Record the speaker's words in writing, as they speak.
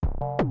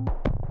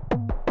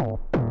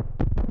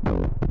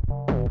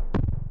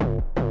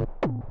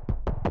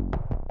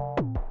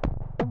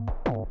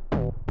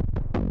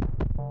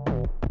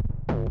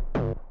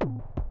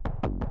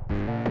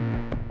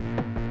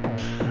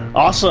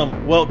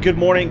Awesome. Well, good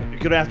morning,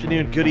 good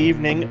afternoon, good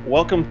evening.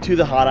 Welcome to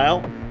the Hot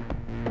Aisle.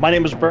 My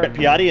name is Brent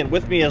Piatti, and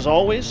with me, as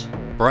always,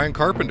 Brian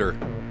Carpenter.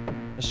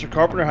 Mr.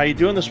 Carpenter, how you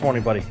doing this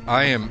morning, buddy?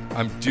 I'm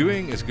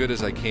doing as good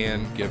as I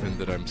can, given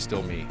that I'm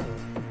still me.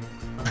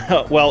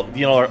 Well,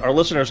 you know, our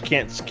listeners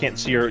can't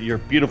see your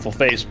beautiful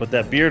face, but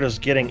that beard is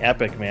getting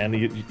epic, man.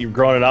 You've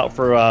grown it out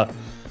for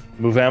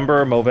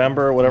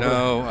Movember, whatever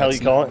the hell you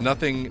call it.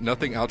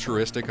 Nothing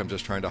altruistic. I'm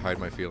just trying to hide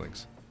my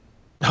feelings.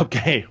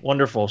 Okay,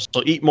 wonderful.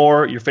 So eat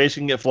more, your face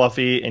can get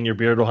fluffy, and your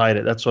beard will hide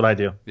it. That's what I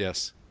do.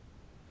 Yes.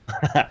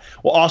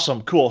 Well,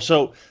 awesome. Cool.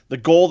 So the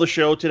goal of the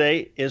show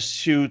today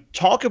is to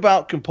talk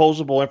about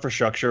composable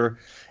infrastructure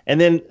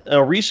and then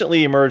a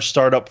recently emerged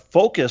startup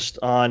focused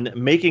on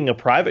making a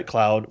private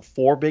cloud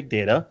for big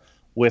data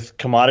with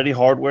commodity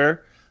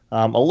hardware,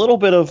 a little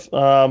bit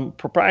of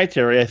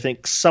proprietary, I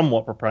think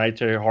somewhat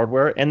proprietary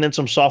hardware, and then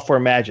some software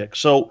magic.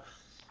 So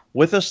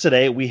with us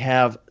today, we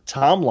have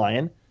Tom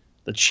Lyon,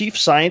 the chief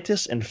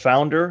scientist and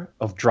founder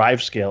of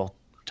DriveScale.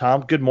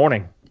 Tom, good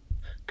morning.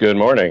 Good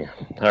morning.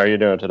 How are you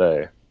doing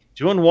today?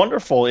 Doing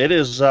wonderful. It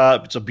is.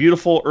 It's a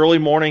beautiful early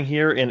morning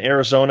here in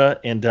Arizona,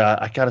 and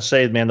I gotta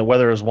say, man, the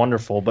weather is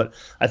wonderful. But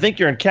I think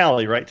you're in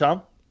Cali, right,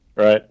 Tom?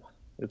 Right.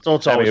 It's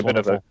always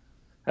wonderful.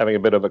 Having a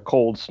bit of a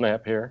cold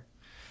snap here.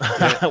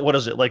 What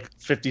is it, like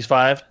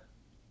 55?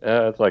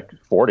 It's like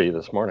 40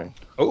 this morning.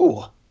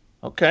 Oh,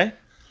 okay.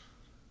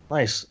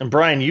 Nice. And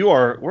Brian,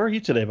 where are you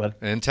today, bud?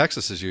 In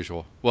Texas as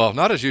usual. Well,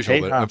 not as usual,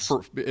 but Hops.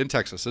 in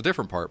Texas. A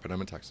different part, but I'm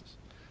in Texas.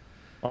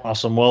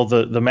 Awesome. Well,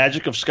 the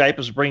magic of Skype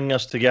is bringing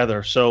us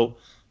together. So,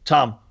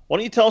 Tom, why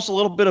don't you tell us a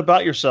little bit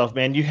about yourself,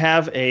 man? You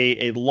have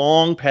a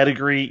long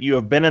pedigree. You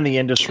have been in the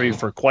industry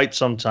for quite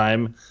some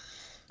time.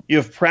 You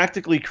have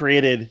practically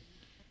created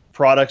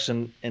products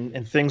and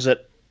things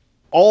that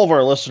all of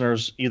our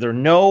listeners either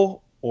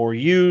know or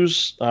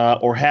use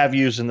or have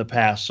used in the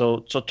past. So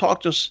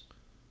talk to us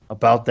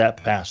about that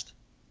past.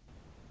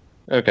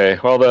 Okay.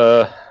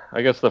 Well,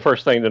 I guess the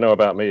first thing to know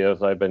about me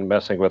is I've been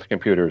messing with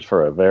computers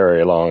for a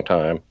very long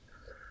time.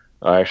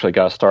 I actually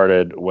got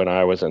started when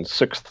I was in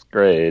 6th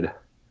grade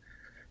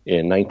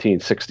in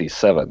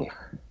 1967.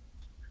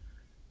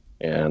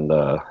 And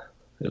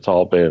it's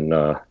all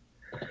been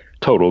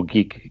total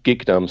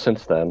geekdom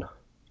since then.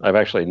 I've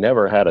actually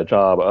never had a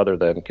job other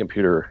than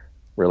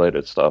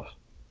computer-related stuff,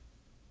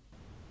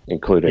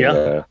 including,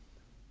 and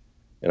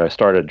I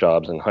started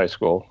jobs in high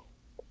school.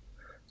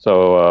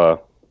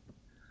 So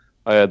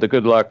I had the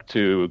good luck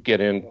to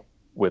get in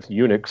with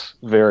UNIX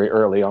very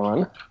early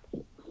on.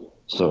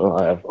 So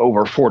I have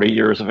over 40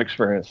 years of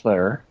experience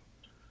there.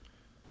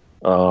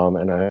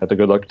 And I had the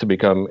good luck to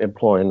become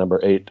employee number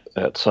 8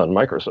 at Sun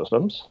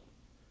Microsystems,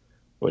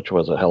 which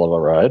was a hell of a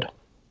ride.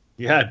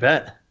 Yeah, I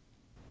bet.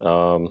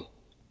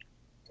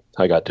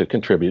 I got to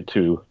contribute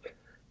to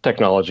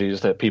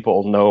technologies that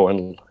people know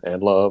and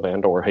love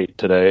and or hate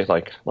today,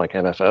 like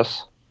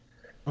NFS.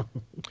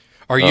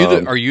 Are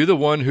you the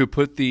one who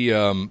put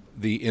the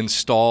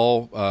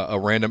install a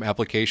random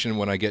application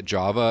when I get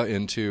Java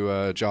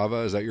into Java?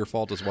 Is that your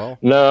fault as well?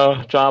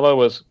 No, Java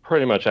was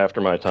pretty much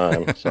after my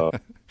time, so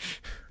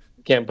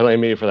can't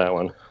blame me for that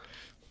one.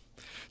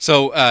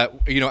 So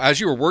as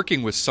you were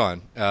working with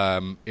Sun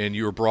and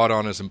you were brought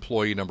on as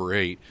employee number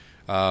 8,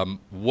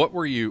 what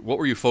were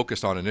you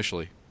focused on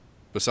initially,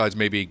 besides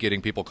maybe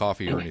getting people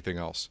coffee or anything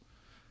else?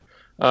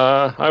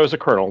 I was a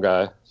kernel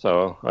guy,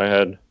 so I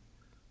had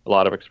a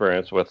lot of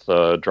experience with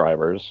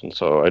drivers, and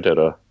so I did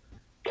a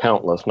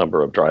countless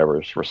number of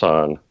drivers for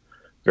Sun,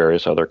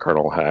 various other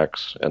kernel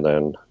hacks, and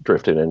then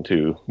drifted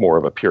into more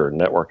of a pure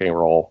networking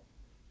role.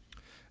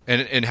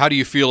 And how do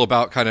you feel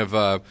about kind of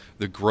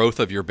the growth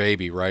of your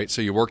baby, right?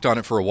 So you worked on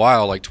it for a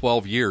while, like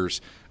 12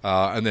 years,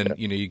 and then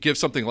you give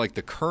something like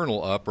the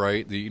kernel up,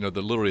 right?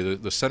 Literally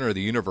the center of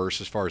the universe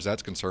as far as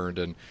that's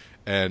concerned,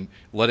 and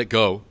let it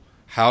go.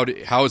 How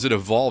has it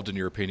evolved in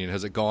your opinion?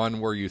 Has it gone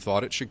where you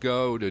thought it should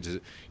go?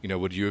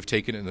 Would you have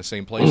taken it in the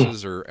same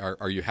places, or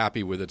are you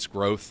happy with its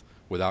growth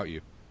without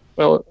you?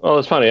 Well,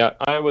 it's funny.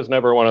 I was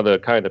never one of the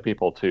kind of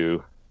people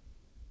to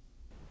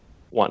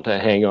want to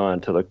hang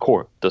on to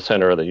the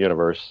center of the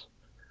universe.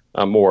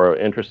 I'm more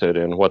interested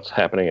in what's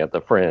happening at the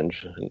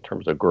fringe in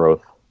terms of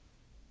growth.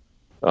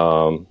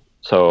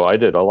 So I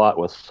did a lot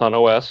with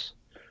SunOS.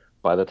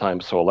 By the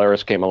time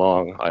Solaris came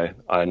along,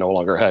 I no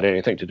longer had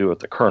anything to do with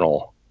the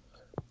kernel,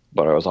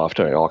 but I was off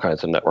doing all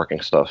kinds of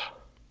networking stuff.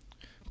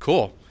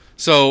 Cool.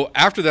 So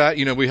after that,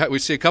 we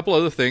see a couple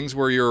other things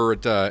where you're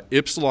at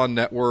Ipsilon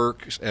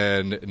Networks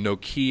and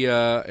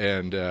Nokia,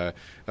 and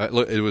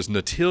it was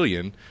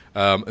Natillion,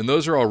 and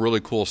those are all really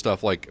cool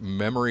stuff like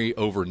memory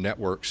over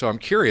network. So I'm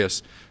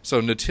curious.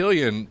 So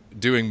Natillion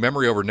doing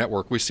memory over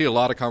network, we see a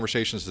lot of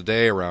conversations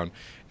today around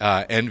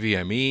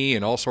NVMe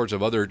and all sorts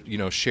of other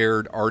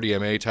shared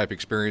RDMA type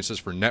experiences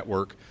for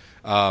network.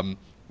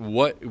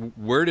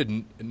 Where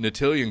did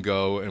Natillion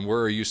go, and where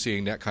are you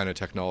seeing that kind of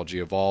technology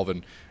evolve?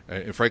 And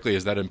frankly,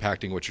 is that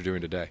impacting what you're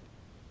doing today?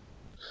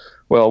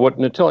 Well, what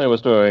Natillion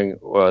was doing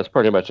was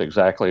pretty much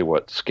exactly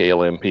what Scale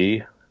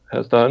MP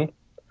has done.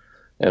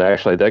 And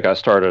actually, they got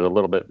started a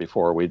little bit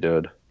before we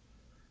did.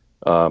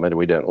 and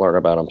we didn't learn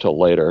about them until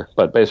later.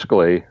 But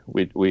basically,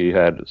 we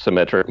had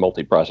symmetric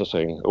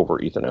multiprocessing over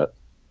Ethernet,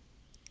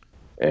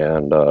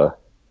 and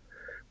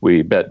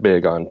we bet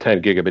big on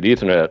 10 gigabit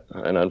Ethernet,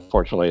 and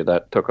unfortunately,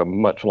 that took a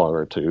much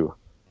longer to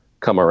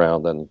come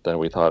around than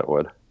we thought it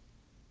would.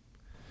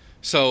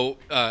 So,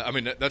 I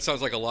mean, that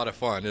sounds like a lot of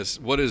fun.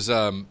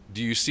 Do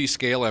you see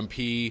Scale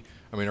MP?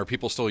 I mean, are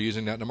people still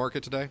using that in the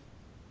market today?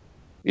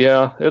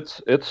 Yeah,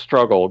 it's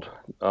struggled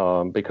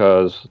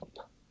because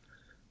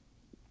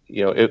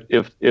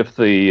if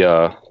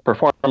the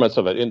performance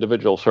of an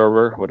individual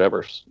server would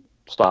ever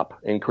stop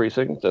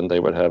increasing, then they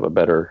would have a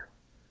better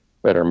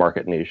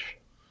market niche.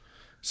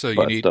 So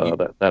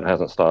that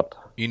hasn't stopped.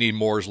 You need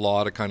Moore's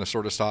law to kind of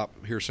sort of stop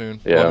here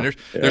soon. Yeah, well,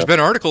 there's been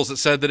articles that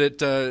said that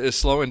it is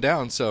slowing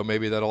down, so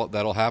maybe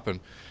that'll happen.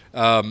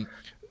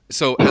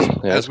 So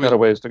as we got a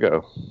ways to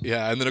go.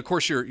 Yeah, and then of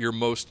course your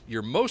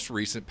most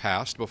recent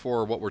past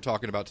before what we're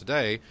talking about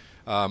today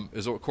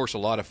is of course a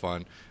lot of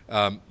fun.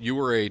 You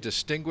were a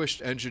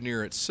distinguished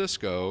engineer at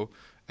Cisco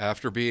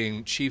after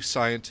being chief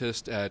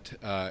scientist at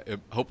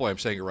hopefully I'm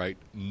saying it right,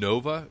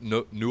 Nuova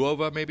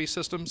maybe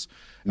Systems.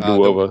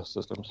 Nuova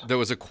Systems that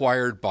was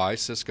acquired by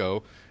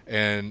Cisco,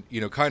 and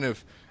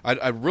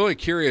I'm really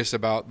curious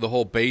about the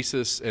whole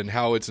basis and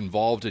how it's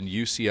involved in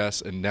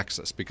UCS and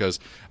Nexus, because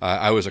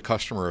I was a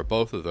customer of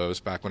both of those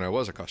back when I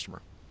was a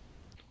customer.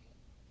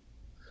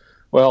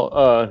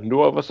 Well,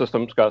 Nuova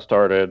Systems got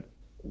started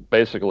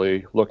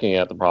basically looking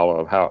at the problem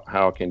of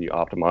how can you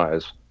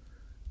optimize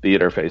the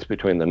interface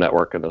between the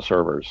network and the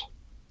servers,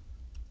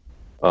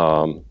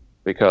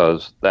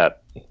 because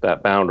that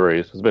boundary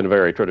has been a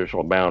very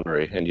traditional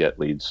boundary and yet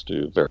leads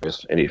to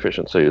various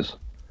inefficiencies.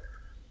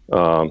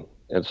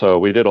 And so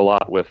we did a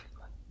lot with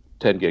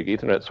 10 gig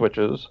Ethernet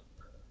switches.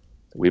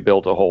 We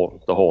built the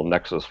whole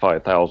Nexus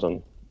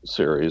 5000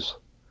 series,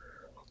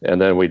 and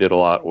then we did a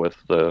lot with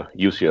the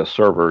UCS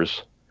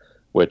servers,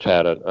 which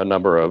had a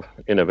number of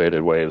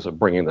innovative ways of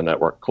bringing the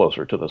network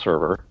closer to the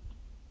server.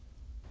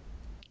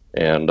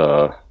 And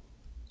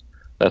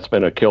that's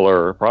been a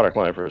killer product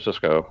line for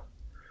Cisco.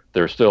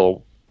 They're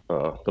still,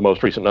 the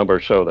most recent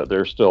numbers show that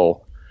they're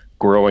still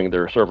growing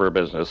their server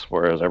business,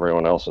 whereas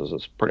everyone else's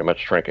is pretty much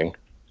shrinking.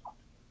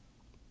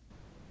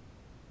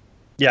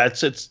 Yeah,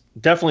 it's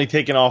definitely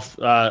taken off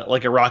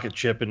like a rocket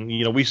ship, and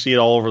we see it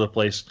all over the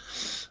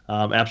place.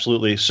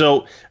 Absolutely.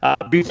 So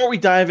before we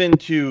dive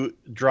into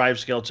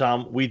DriveScale,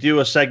 Tom, we do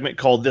a segment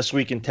called This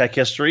Week in Tech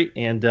History,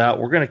 and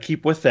we're going to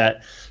keep with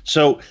that.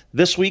 So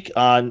this week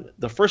on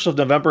the 1st of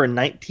November in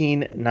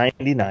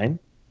 1999,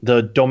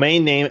 the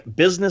domain name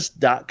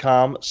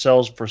business.com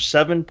sells for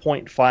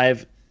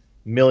 $7.5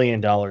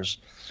 million.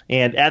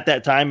 And at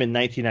that time in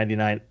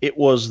 1999, it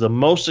was the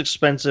most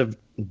expensive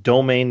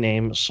domain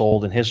name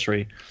sold in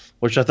history,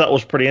 which I thought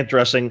was pretty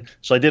interesting.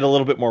 So I did a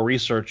little bit more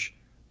research.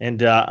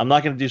 And I'm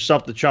not going to do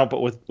Stump the Chump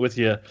with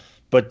you,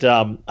 but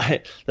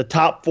the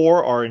top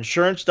four are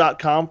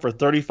insurance.com for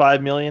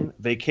 $35 million,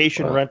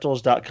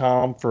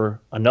 vacationrentals.com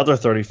for another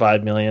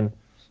 $35 million,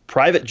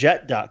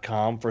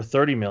 privatejet.com for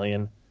 $30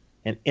 million,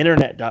 and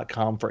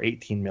internet.com for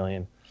 $18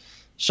 million.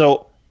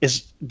 So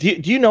do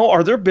you know,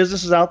 are there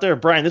businesses out there,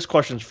 Brian, this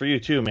question's for you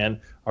too,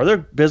 man. Are there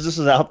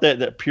businesses out there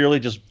that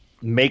purely just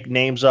make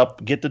names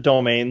up, get the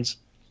domains,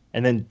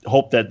 and then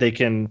hope that they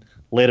can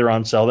later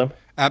on sell them?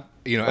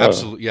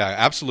 Absolutely. Yeah,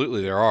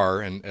 absolutely there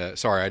are. And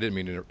sorry, I didn't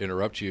mean to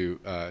interrupt you,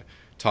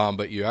 Tom,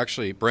 but you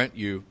actually, Brent,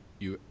 you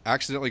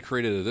accidentally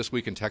created a This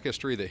Week in Tech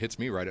History that hits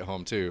me right at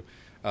home too.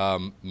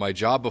 My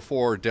job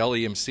before Dell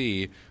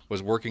EMC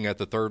was working at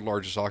the third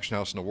largest auction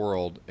house in the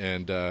world.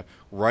 And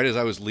right as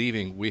I was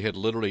leaving, we had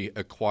literally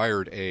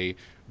acquired a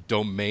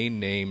domain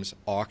names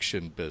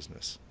auction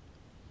business.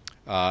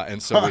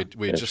 And so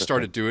we just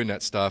started doing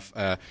that stuff.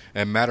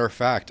 And matter of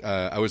fact,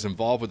 I was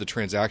involved with the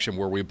transaction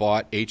where we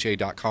bought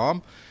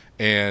HA.com,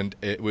 and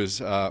it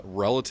was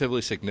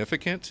relatively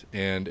significant,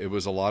 and it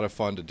was a lot of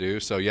fun to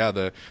do. So yeah,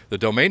 the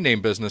domain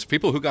name business,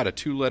 people who got a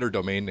 2-letter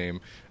domain name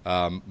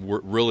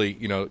were really,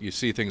 you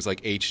see things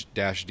like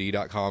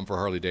H-D.com for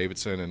Harley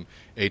Davidson and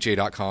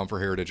HA.com for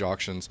Heritage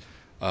Auctions.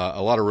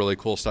 A lot of really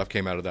cool stuff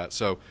came out of that.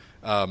 So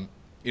Tom,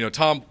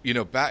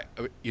 back,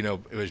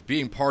 it was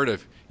being part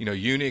of,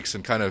 UNIX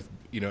and kind of,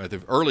 at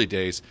the early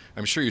days,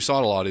 I'm sure you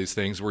saw a lot of these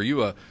things. Were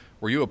you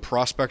a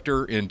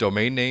prospector in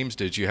domain names?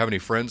 Did you have any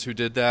friends who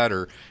did that,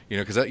 or,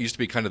 because that used to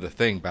be kind of the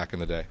thing back in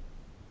the day?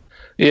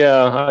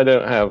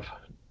 Yeah,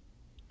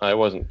 I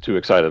wasn't too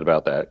excited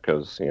about that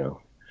because,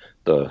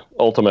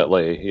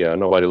 ultimately,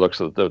 nobody looks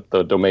at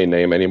the domain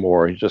name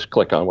anymore. You just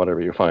click on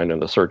whatever you find in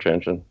the search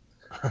engine.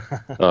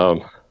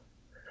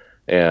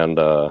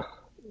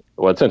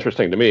 What's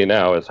interesting to me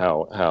now is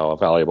how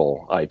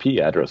valuable IP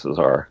addresses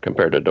are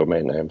compared to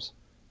domain names,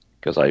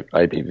 because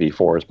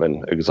IPv4 has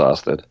been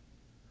exhausted.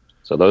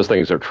 So those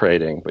things are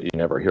trading, but you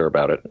never hear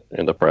about it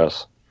in the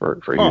press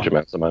for huge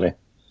amounts of money.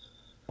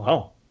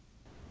 Wow.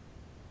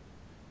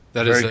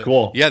 That Very is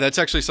cool. Yeah, that's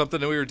actually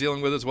something that we were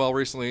dealing with as well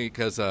recently,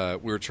 because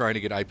we were trying to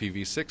get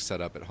IPv6 set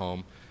up at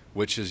home,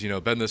 which has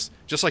been this,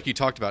 just like you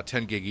talked about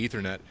 10 gig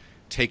Ethernet.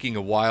 taking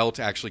a while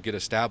to actually get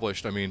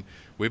established. I mean,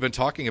 we've been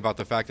talking about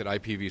the fact that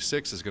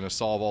IPv6 is going to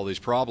solve all these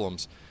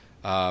problems,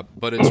 but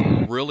it's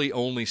really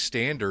only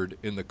standard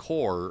in the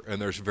core, and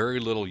there's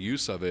very little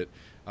use of it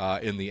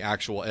in the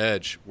actual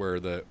edge where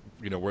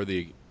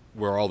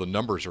where all the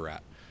numbers are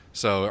at.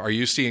 So, are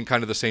you seeing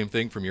kind of the same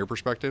thing from your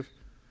perspective?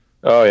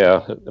 Oh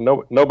yeah,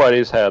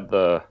 nobody's had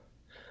the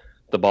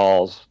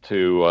balls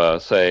to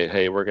say,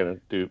 hey, we're going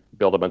to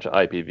build a bunch of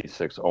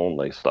IPv6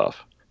 only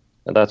stuff,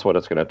 and that's what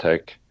it's going to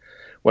take.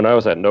 When I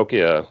was at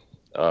Nokia,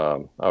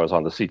 I was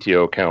on the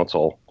CTO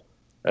council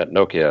at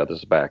Nokia. This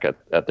is back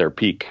at their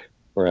peak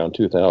around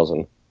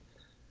 2000.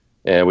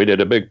 And we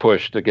did a big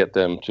push to get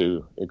them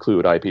to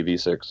include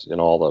IPv6 in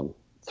all the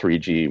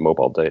 3G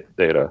mobile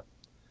data.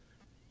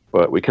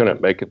 But we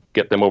couldn't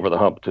get them over the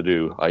hump to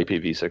do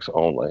IPv6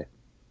 only.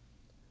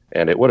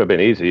 And it would have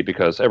been easy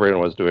because everyone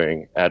was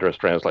doing address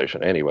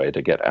translation anyway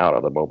to get out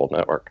of the mobile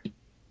network.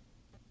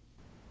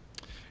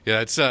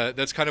 Yeah,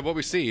 that's kind of what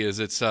we see. Is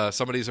it's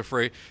somebody's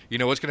afraid. You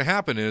know what's going to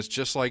happen is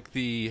just like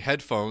the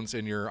headphones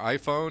in your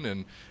iPhone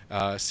and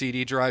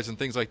CD drives and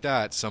things like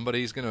that.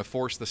 Somebody's going to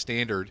force the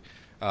standard,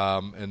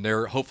 and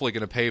they're hopefully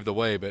going to pave the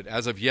way. But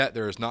as of yet,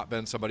 there has not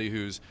been somebody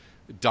who's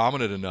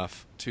dominant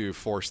enough to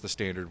force the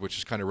standard, which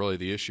is kind of really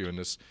the issue in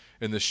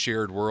this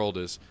shared world.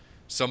 Is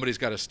somebody's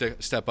got to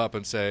step up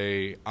and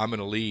say, "I'm going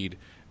to lead,"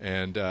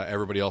 and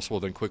everybody else will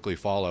then quickly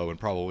follow, and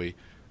probably,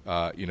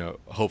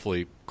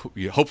 hopefully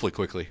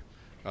quickly.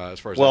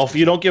 As far as if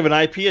you don't give an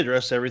IP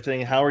address to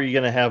everything, how are you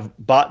going to have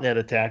botnet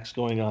attacks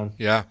going on?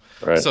 Yeah.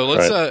 Right, so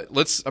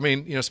let's. I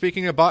mean,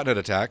 speaking of botnet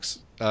attacks,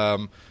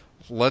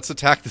 let's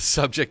attack the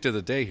subject of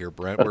the day here,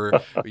 Brent. What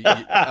a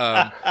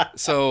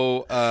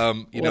segue!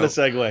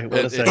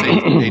 It's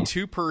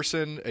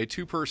a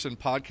two-person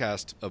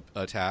podcast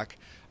attack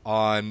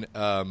on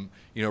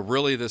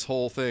really this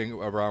whole thing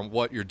around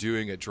what you're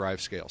doing at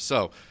DriveScale.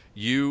 So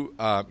you're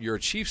a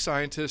chief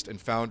scientist and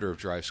founder of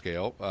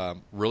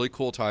DriveScale. Really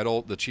cool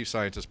title, the chief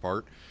scientist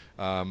part.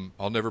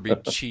 I'll never be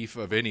chief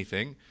of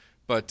anything,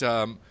 but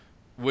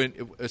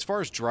as far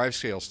as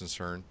DriveScale is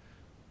concerned,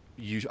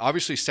 you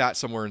obviously sat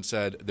somewhere and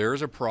said,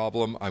 "There's a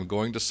problem. I'm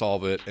going to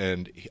solve it."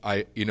 And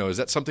is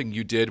that something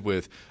you did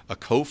with a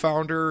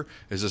co-founder?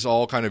 Is this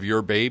all kind of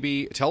your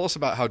baby? Tell us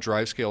about how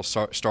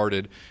DriveScale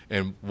started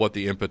and what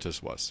the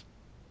impetus was.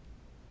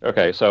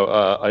 Okay, so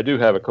I do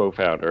have a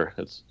co-founder.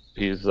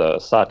 He's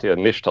Satya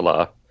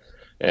Nishtala,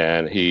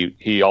 and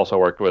he also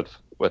worked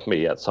with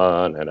me at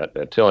Sun and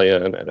at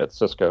Lyon and at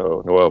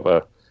Cisco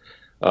Nuova.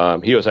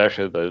 He was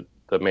actually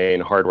the main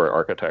hardware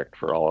architect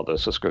for all of the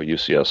Cisco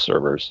UCS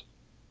servers.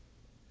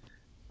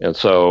 And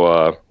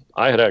so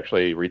I had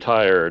actually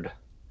retired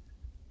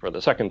for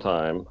the second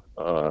time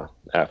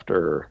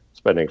after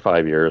spending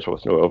 5 years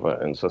with Nuova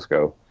and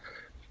Cisco.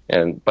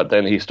 But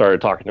then he started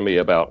talking to me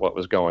about what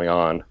was going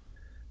on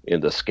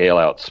in the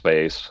scale-out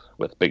space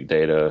with big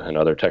data and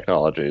other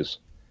technologies.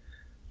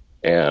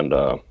 And,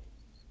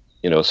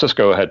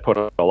 Cisco had put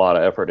a lot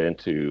of effort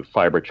into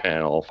fiber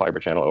channel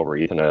over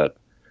Ethernet,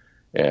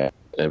 and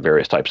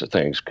various types of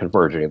things,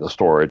 converging the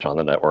storage on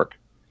the network.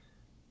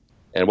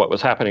 And what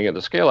was happening in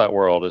the scale-out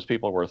world is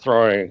people were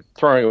throwing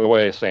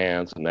away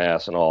SANs and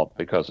NAS and all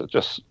because it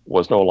just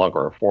was no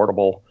longer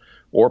affordable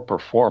or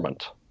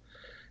performant.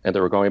 And they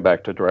were going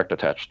back to direct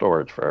attached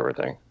storage for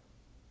everything.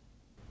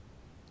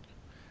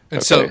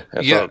 And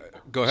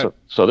go ahead.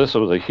 So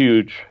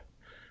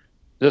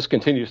this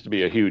continues to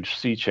be a huge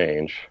sea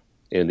change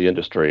in the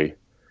industry,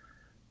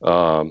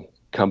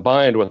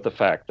 combined with the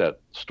fact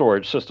that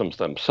storage systems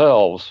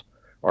themselves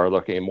are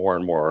looking more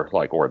and more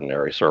like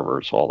ordinary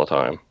servers all the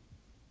time.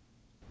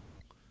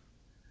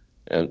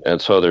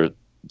 And so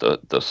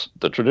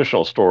the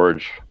traditional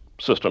storage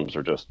systems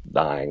are just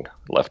dying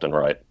left and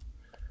right.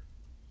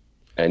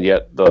 And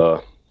yet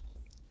the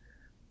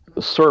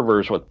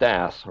servers with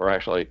DAS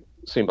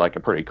seem like a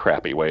pretty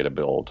crappy way to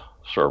build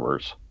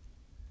servers,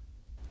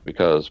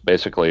 because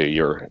basically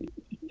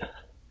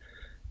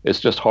it's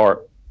just hard.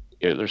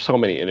 There's so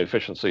many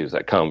inefficiencies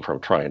that come from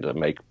trying to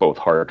make both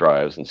hard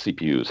drives and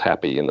CPUs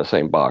happy in the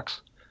same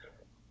box,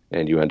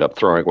 and you end up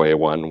throwing away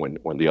one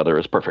when the other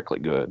is perfectly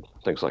good.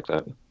 Things like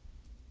that.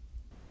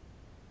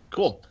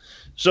 Cool.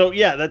 So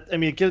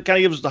it kind of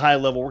gives us the high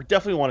level. We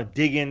definitely want to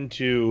dig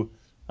into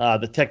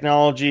the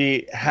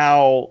technology,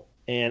 how,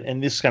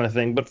 and this kind of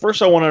thing. But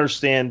first, I want to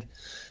understand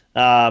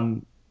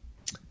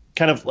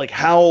kind of like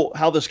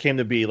how this came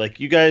to be. Like,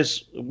 you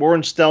guys were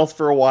in stealth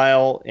for a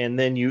while, and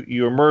then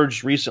you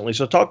emerged recently.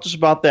 So talk to us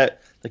about the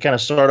kind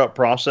of startup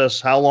process,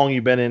 how long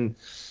you've been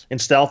in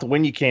stealth,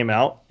 when you came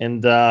out,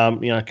 and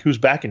who's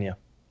backing you.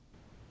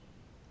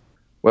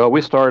 Well,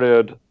 we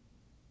started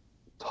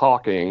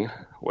talking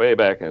way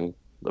back in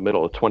the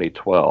middle of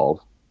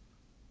 2012.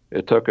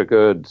 It took a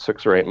good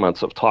 6 or 8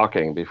 months of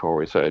talking before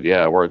we said,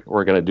 yeah, we're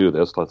going to do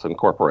this. Let's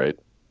incorporate.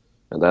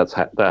 And that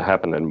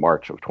happened in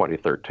March of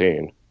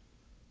 2013.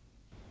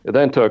 It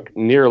then took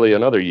nearly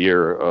another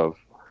year of,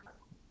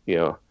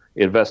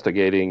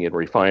 investigating and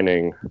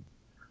refining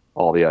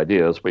all the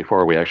ideas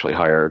before we actually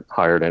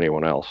hired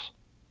anyone else.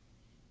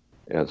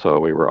 And so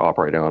we were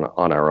operating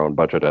on our own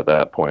budget at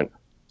that point.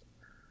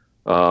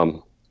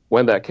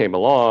 When that came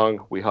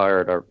along, we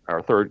hired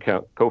our third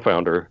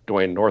co-founder,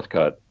 Dwayne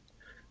Northcutt,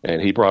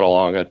 and he brought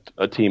along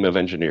a team of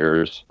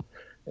engineers,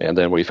 and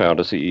then we found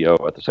a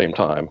CEO at the same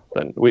time.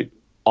 And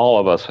all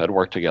of us had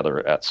worked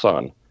together at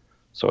Sun,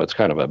 so it's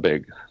kind of a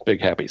big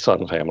happy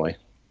Sun family.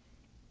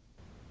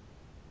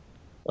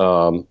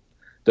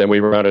 Then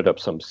we rounded up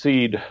some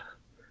seed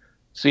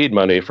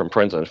money from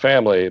friends and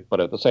family,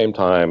 but at the same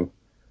time,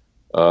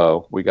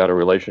 we got a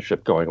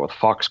relationship going with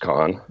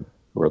Foxconn,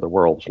 who are the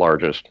world's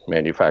largest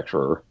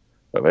manufacturer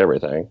of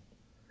everything,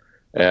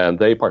 and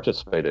they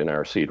participated in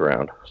our seed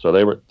round.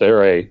 So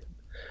they're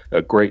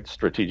a great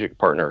strategic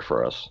partner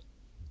for us.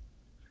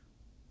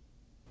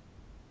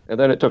 And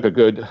then it took a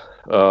good,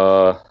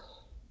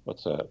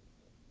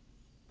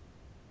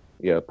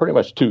 pretty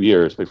much 2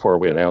 years before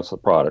we announced the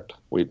product.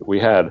 We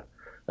had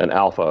an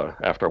alpha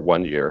after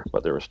 1 year,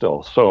 but there was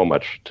still so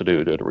much to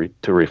do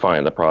to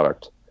refine the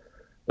product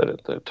that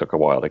it took a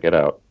while to get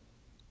out.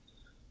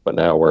 But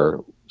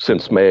now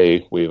since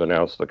May, we've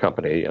announced the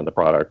company and the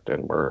product,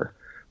 and we're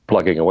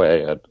plugging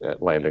away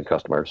at landing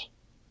customers.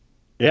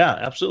 Yeah,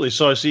 absolutely.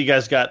 So I see you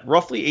guys got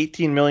roughly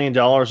 $18 million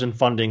in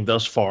funding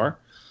thus far.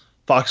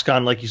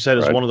 Foxconn, like you said,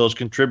 is one of those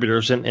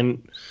contributors.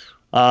 And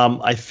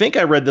I think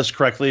I read this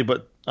correctly,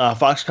 but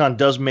Foxconn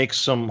does make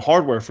some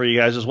hardware for you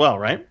guys as well,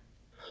 right?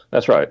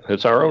 That's right.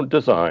 It's our own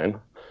design,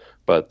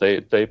 but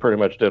they pretty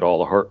much did all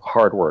the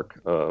hard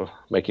work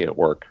making it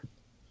work.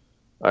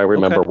 I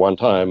remember one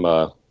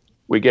time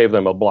we gave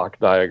them a block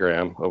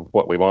diagram of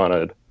what we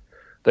wanted.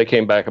 They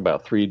came back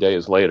about 3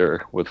 days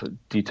later with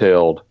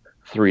detailed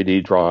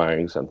 3D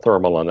drawings and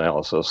thermal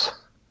analysis.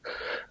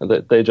 And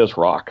they just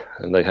rock,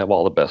 and they have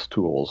all the best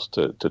tools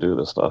to do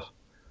this stuff.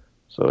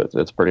 So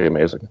it's pretty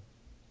amazing.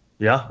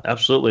 Yeah,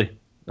 absolutely.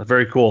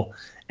 Very cool.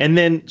 And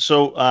then,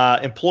 so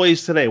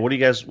employees today, what are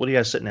you guys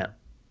sitting at?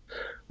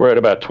 We're at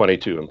about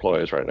 22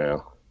 employees right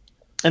now.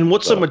 And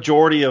what's the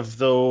majority of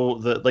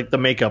the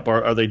makeup?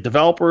 Are they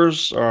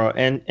developers or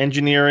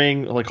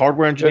engineering, like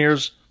hardware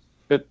engineers?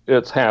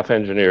 It's half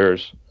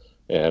engineers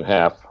and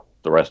half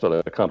the rest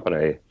of the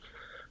company.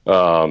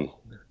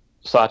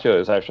 Satya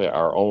is actually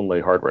our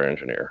only hardware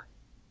engineer.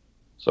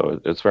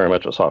 So it's very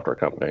much a software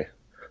company.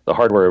 The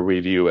hardware we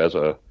view as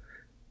a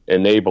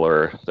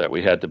enabler that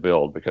we had to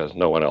build because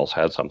no one else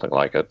had something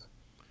like it.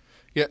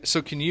 Yeah,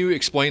 so can you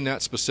explain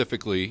that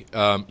specifically?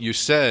 You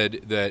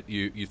said that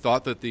you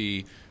thought that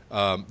the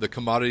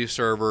commodity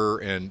server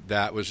and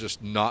that was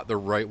just not the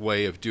right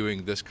way of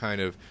doing this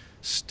kind of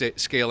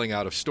scaling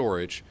out of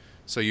storage.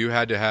 So you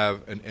had to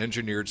have an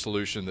engineered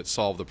solution that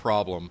solved the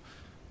problem.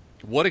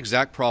 What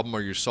exact problem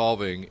are you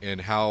solving,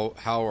 and how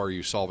are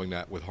you solving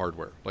that with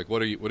hardware? Like,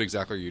 what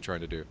exactly are you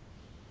trying to do?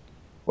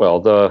 Well,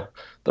 the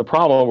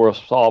problem we're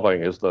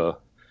solving is the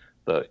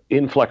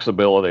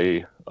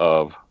inflexibility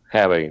of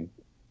having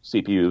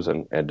CPUs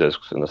and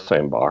disks in the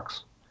same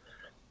box.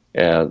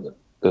 And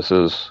this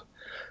is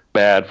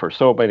bad for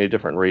so many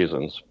different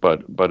reasons,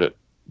 but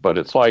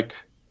it's like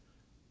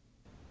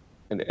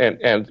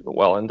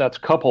and that's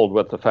coupled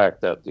with the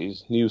fact that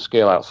these new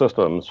scale out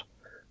systems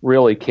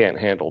really can't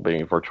handle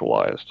being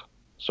virtualized.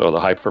 So the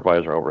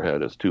hypervisor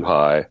overhead is too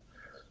high.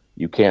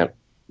 You can't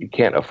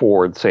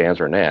afford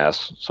SANs or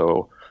NAS.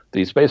 So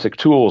these basic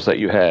tools that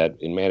you had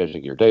in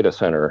managing your data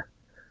center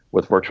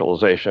with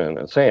virtualization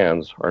and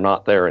SANs are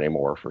not there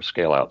anymore for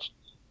scale out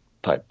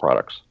type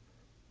products.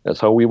 And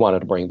so we wanted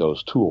to bring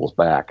those tools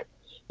back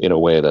in a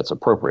way that's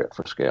appropriate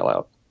for scale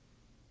out.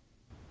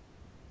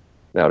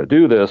 Now to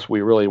do this,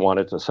 we really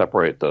wanted to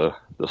separate the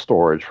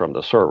storage from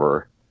the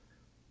server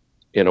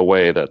in a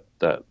way that's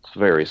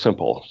very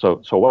simple.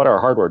 So what our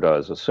hardware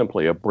does is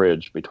simply a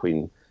bridge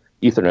between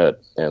Ethernet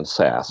and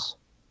SAS.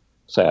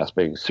 SAS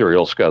being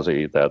serial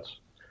SCSI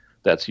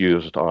that's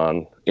used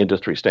on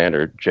industry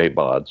standard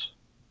JBODs.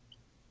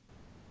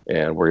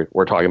 And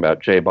we're talking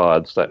about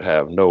JBODs that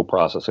have no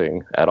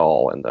processing at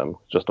all in them,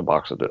 just a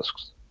box of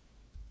disks.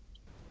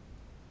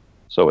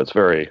 So it's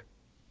very,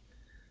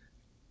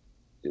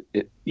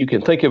 you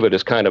can think of it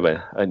as kind of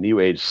a new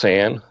age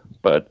SAN,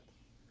 but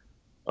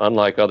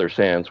unlike other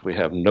SANs, we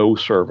have no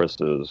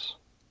services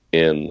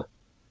in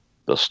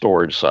the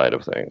storage side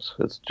of things.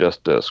 It's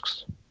just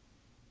disks.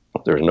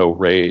 There's no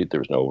RAID,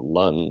 there's no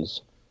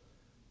LUNs,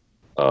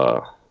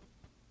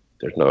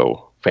 there's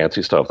no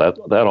fancy stuff.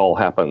 That all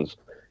happens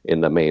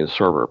in the main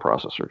server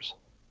processors.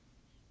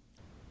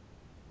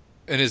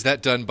 And is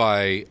that done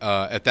by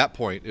at that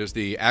point? Is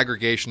the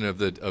aggregation of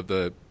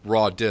the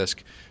raw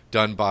disk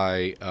done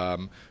by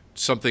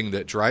something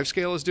that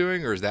DriveScale is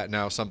doing, or is that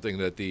now something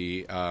that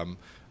the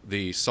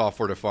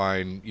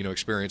software-defined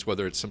experience,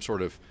 whether it's some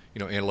sort of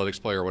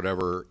analytics player or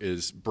whatever,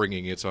 is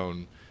bringing its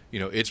own?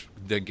 It's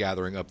then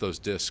gathering up those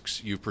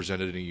disks you've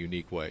presented in a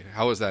unique way.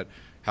 How is that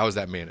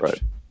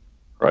managed?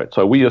 Right.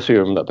 So we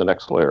assume that the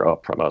next layer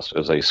up from us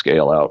is a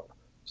scale-out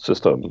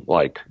system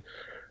like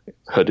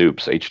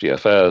Hadoop's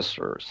HDFS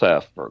or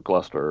Ceph or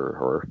Gluster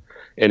or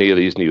any of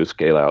these new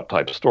scale-out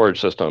type storage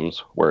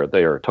systems where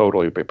they are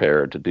totally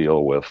prepared to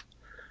deal with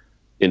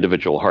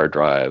individual hard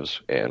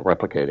drives and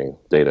replicating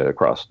data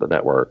across the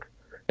network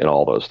and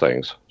all those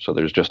things. So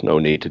there's just no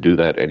need to do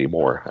that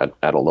anymore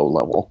at a low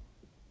level.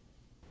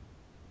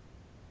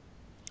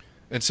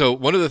 And so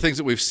one of the things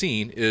that we've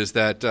seen is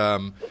that,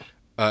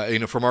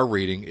 from our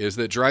reading, is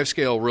that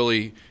DriveScale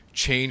really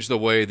changed the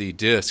way the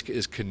disk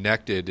is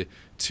connected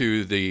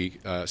to the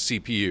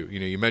CPU.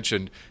 You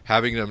mentioned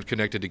having them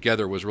connected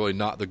together was really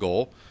not the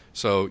goal.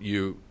 So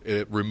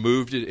it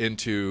removed it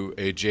into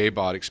a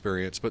JBOD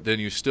experience, but then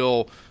you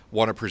still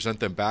want to present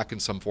them back in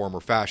some form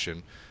or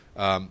fashion.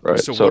 Right.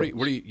 So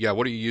what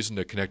are you using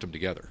to connect them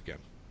together again?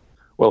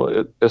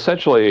 Well,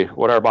 essentially,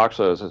 what our box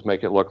does is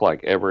make it look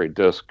like every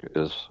disk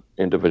is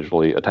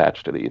individually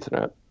attached to the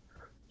Ethernet,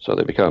 so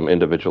they become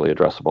individually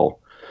addressable.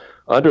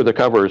 Under the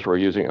covers, we're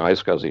using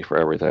iSCSI for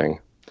everything,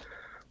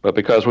 but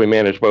because we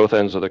manage both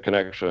ends of the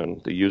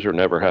connection, the user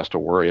never has to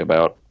worry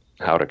about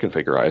how to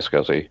configure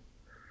iSCSI.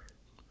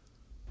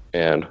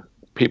 And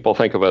people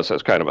think of us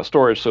as kind of a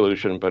storage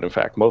solution, but in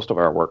fact, most of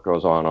our work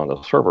goes on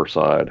the server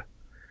side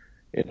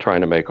in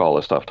trying to make all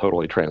this stuff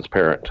totally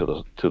transparent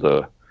to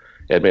the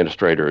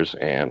administrators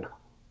and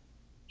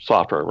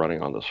software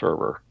running on the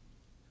server.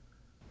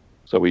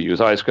 So we use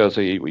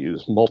iSCSI, we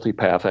use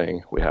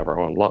multipathing, we have our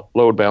own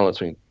load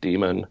balancing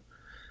daemon,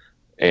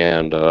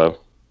 and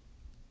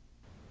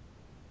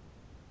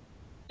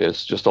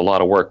it's just a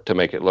lot of work to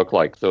make it look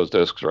like those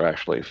disks are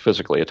actually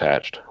physically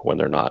attached when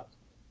they're not.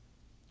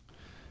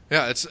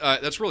 Yeah,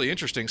 that's really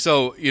interesting.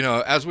 So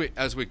as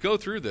we go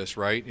through this,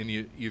 right, and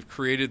you've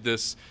created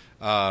this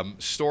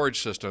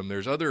storage system.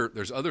 There's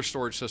other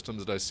storage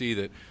systems that I see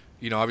that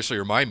obviously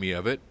remind me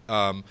of it.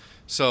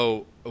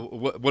 So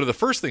one of the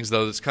first things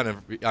though that's kind of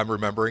I'm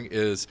remembering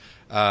is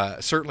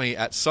certainly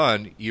at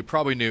Sun you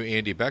probably knew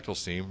Andy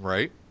Bechtelstein,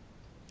 right?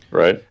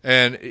 Right.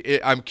 And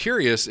I'm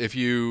curious if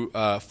you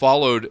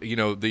followed,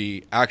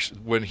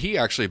 when he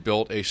actually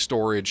built a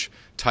storage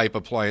type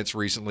appliance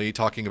recently,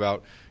 talking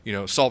about,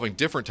 solving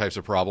different types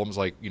of problems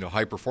like,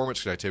 high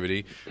performance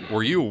connectivity.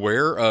 Were you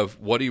aware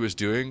of what he was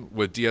doing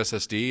with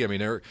DSSD? I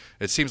mean,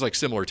 it seems like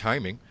similar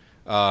timing.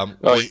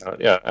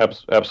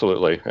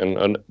 Absolutely.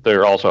 And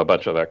there are also a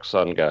bunch of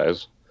ex-Sun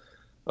guys,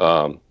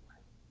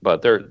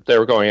 but they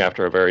were going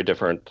after a very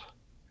different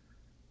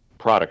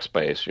product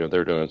space.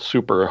 They're doing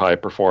super high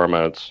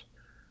performance,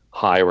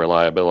 high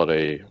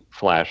reliability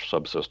flash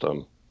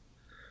subsystem,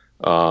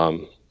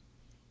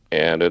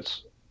 and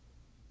it's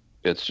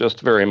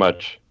just very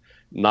much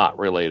not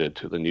related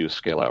to the new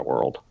scale out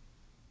world,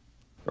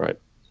 right?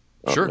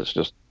 Sure.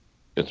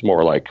 It's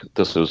more like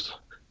this is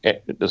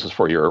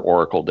for your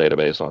Oracle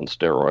database on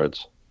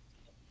steroids.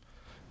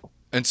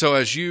 And so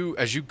as you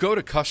go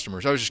to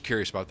customers, I was just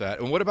curious about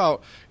that. And what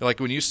about like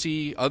when you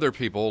see other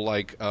people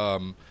like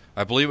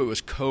I believe it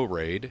was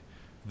Co-Raid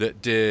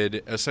that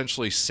did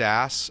essentially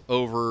SAS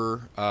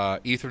over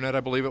Ethernet, I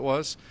believe it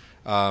was.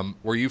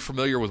 Were you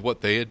familiar with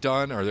what they had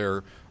done?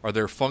 Are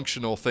there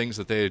functional things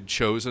that they had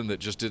chosen that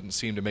just didn't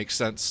seem to make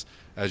sense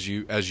as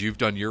you've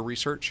done your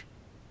research?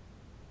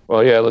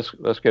 Well, yeah,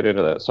 let's get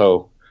into that.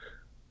 So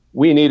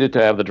we needed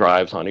to have the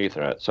drives on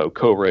Ethernet, so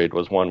Co-Raid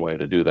was one way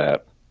to do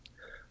that.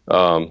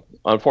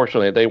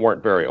 Unfortunately, they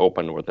weren't very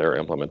open with their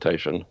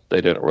implementation. They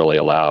didn't really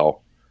allow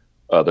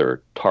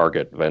other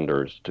target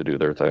vendors to do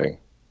their thing.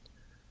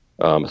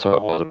 So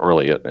it wasn't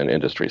really an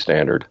industry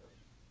standard.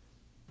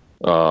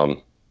 But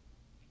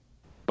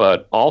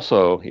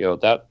also,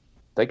 that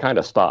they kind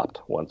of stopped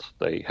once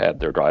they had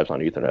their drives on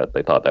Ethernet.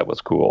 They thought that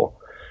was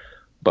cool.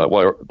 But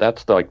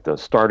that's like the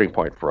starting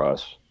point for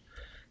us.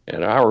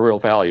 And our real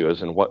value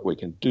is in what we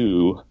can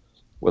do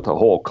with a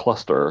whole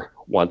cluster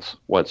once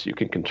you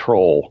can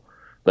control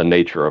the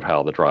nature of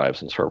how the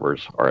drives and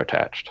servers are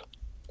attached.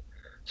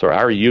 So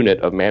our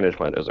unit of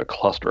management is a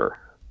cluster.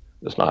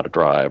 It's not a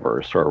drive or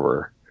a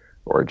server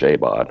or a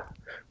JBOD.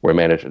 We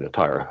manage an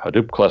entire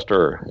Hadoop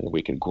cluster, and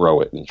we can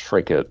grow it and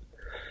shrink it,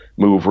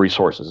 move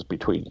resources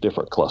between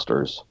different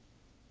clusters.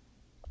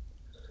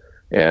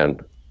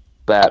 And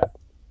that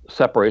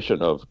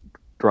separation of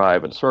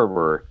drive and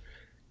server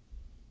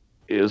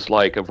is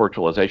like a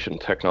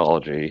virtualization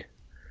technology,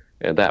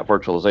 and that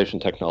virtualization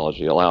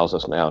technology allows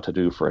us now to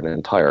do for an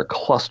entire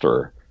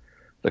cluster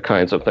the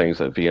kinds of things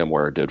that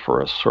VMware did for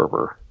a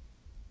server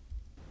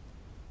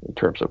in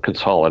terms of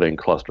consolidating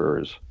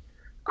clusters,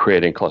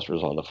 creating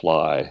clusters on the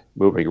fly,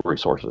 moving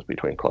resources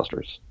between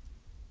clusters.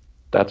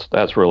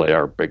 That's really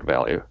our big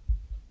value.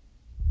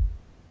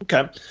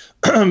 Okay.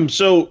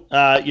 So,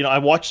 I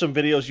watched some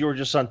videos. You were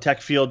just on Tech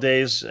Field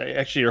Days.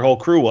 Actually, your whole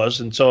crew was.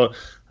 And so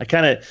I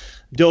kind of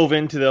dove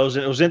into those,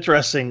 and it was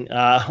interesting.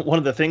 One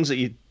of the things that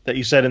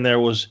you said in there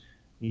was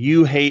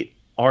you hate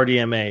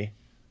RDMA.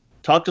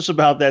 Talk to us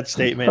about that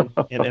statement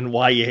and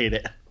why you hate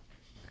it.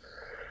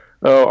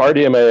 Oh,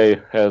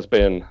 RDMA has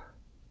been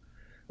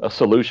a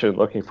solution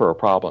looking for a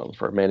problem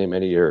for many,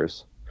 many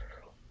years.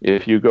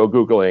 If you go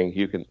Googling,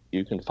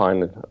 you can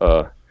find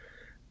a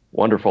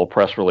wonderful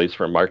press release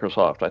from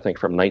Microsoft, I think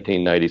from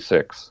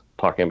 1996,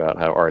 talking about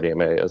how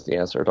RDMA is the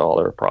answer to all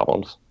their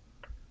problems.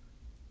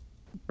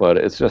 But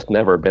it's just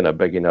never been a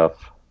big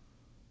enough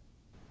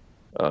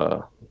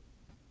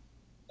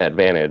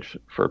advantage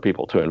for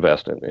people to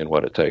invest in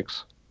what it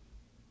takes.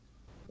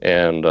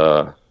 And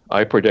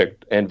I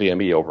predict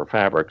NVMe over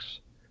Fabrics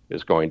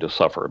is going to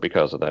suffer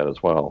because of that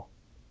as well.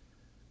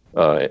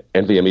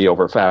 NVMe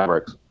over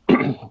Fabrics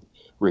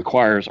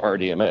requires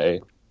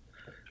RDMA,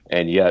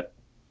 and yet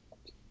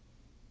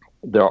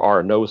there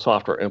are no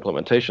software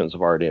implementations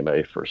of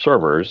RDMA for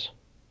servers.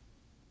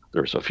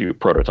 There's a few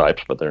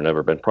prototypes, but they've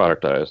never been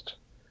productized.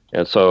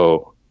 And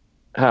so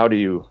how do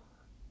you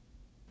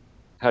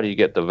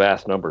get the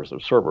vast numbers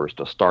of servers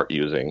to start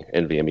using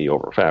NVMe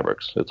over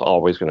Fabrics? It's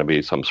always going to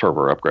be some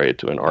server upgrade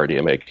to an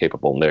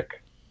RDMA-capable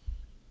NIC.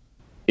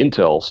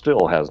 Intel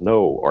still has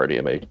no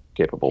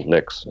RDMA-capable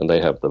NICs, and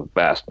they have the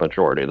vast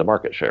majority of the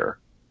market share.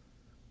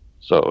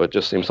 So it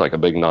just seems like a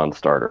big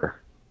non-starter.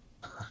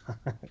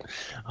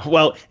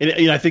 Well,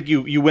 I think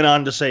you went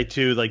on to say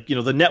too, like,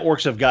 the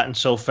networks have gotten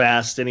so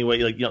fast anyway.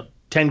 Like,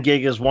 10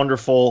 gig is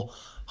wonderful,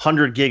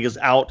 100 gig is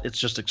out. It's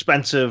just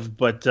expensive,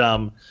 but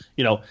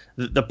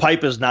the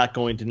pipe is not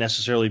going to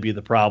necessarily be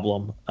the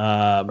problem.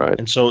 Right.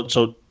 And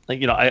so I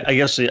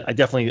guess I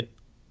definitely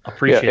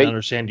appreciate and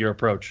understand your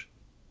approach.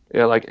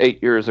 Yeah, like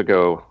 8 years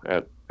ago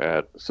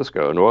at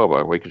Cisco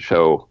Nuova, we could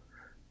show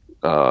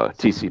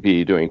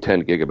TCP doing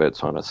 10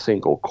 gigabits on a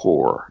single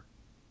core.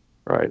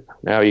 Right.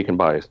 Now you can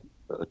buy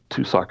a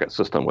 2-socket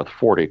system with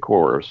 40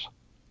 cores.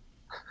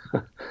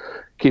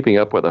 Keeping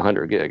up with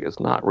 100 gig is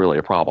not really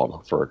a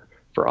problem for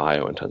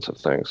IO-intensive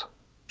things.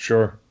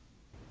 Sure.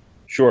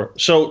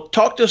 So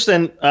talk to us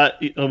then.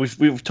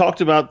 We've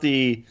talked about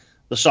the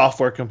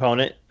software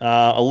component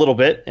a little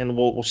bit, and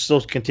we'll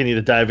still continue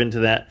to dive into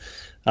that.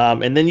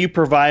 And then you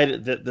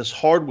provide this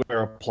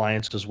hardware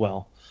appliance as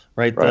well,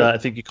 right? I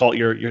think you call it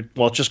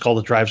it's just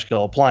called the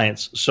DriveScale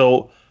appliance.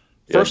 So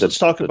first, let's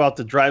talk about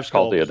the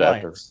DriveScale appliance.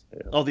 Adapter.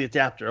 Yeah. Oh, the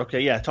adapter. Okay,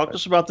 yeah. Talk to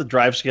us about the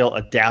DriveScale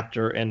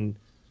adapter and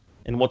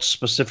what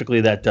specifically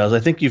that does. I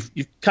think you've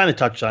kind of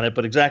touched on it,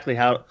 but exactly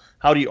how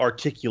do you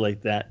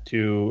articulate that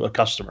to a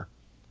customer?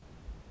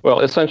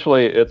 Well,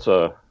 essentially, it's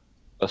a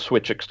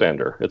switch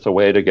extender. It's a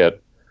way to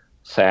get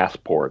SAS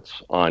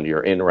ports on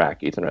your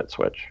in-rack Ethernet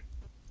switch.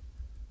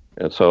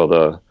 And so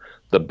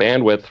the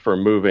bandwidth for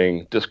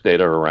moving disk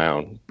data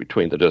around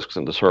between the disks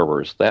and the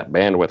servers, that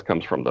bandwidth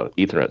comes from the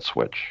Ethernet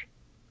switch.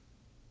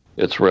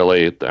 It's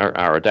really,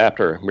 our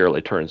adapter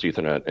merely turns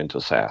Ethernet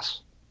into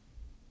SAS.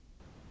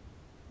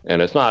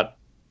 And it's not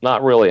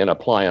really an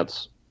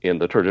appliance in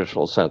the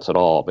traditional sense at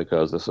all,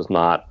 because this is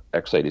not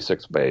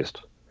x86 based.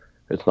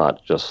 It's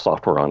not just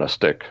software on a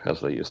stick, as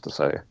they used to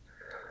say.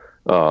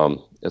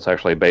 It's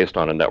actually based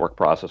on a network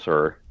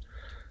processor.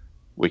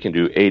 We can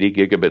do 80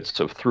 gigabits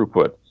of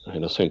throughput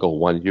in a single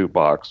 1U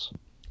box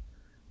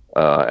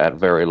at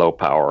very low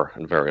power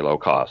and very low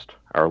cost.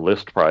 Our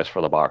list price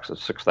for the box is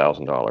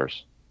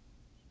 $6,000.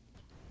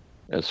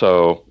 And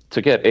so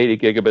to get 80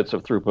 gigabits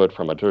of throughput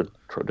from a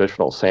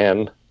traditional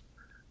SAN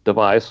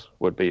device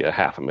would be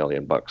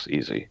 $500,000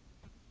 easy,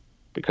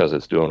 because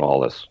it's doing all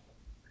this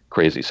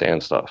crazy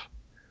SAN stuff.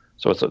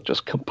 So it's a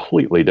just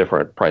completely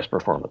different price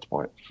performance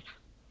point.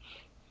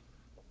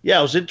 Yeah,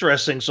 it was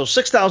interesting. So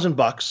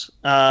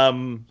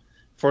 $6,000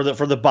 for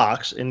the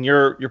box, and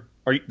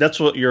that's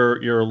what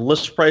your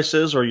list price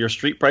is, or your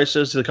street price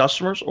is to the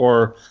customers,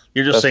 or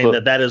you're just saying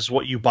that is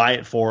what you buy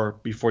it for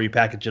before you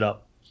package it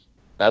up?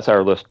 That's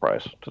our list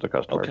price to the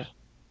customers. Okay.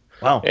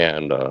 Wow.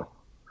 And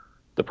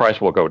the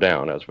price will go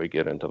down as we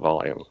get into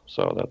volume.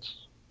 So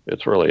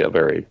it's really a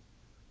very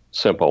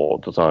simple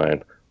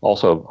design.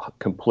 Also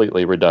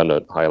completely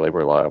redundant, highly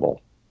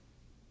reliable.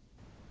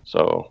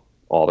 So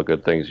all the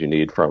good things you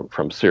need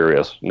from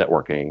serious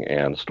networking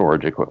and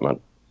storage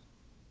equipment.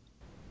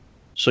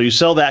 So you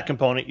sell that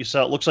component. You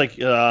sell. It looks like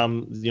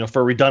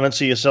for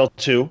redundancy, you sell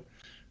two.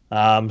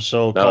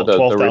 So no, the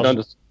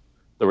 12,000.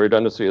 The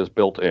redundancy is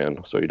built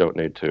in, so you don't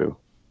need two.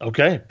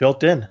 Okay,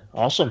 built in.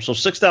 Awesome. So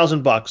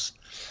 $6,000.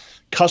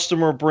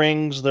 Customer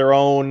brings their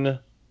own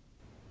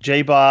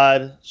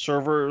JBOD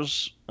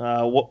servers.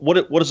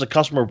 What does a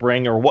customer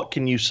bring, or what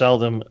can you sell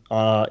them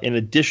in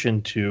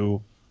addition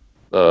to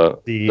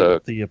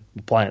the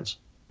appliance?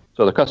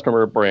 So the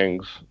customer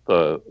brings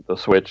the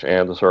switch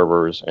and the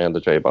servers and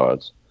the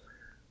JBODs.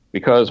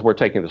 Because we're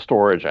taking the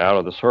storage out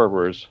of the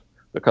servers,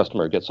 the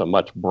customer gets a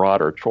much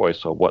broader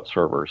choice of what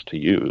servers to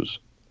use,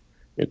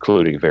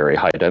 including very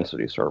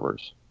high-density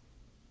servers.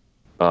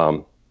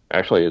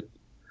 Actually,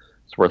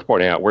 it's worth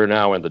pointing out, we're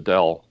now in the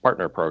Dell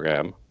partner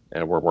program,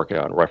 and we're working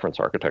on reference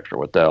architecture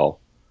with Dell.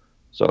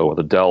 So with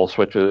the Dell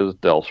switches,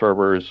 Dell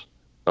servers,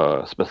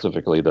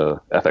 specifically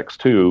the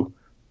FX2,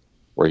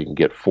 where you can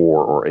get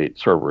 4 or 8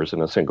 servers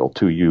in a single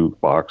 2U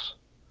box.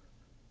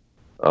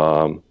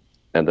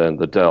 And then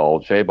the Dell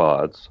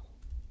JBODs,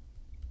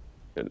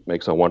 it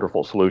makes a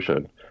wonderful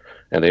solution.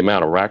 And the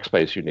amount of rack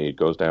space you need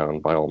goes down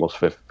by almost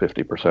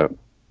 50%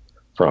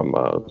 from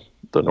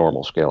the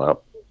normal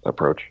scale-out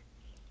approach.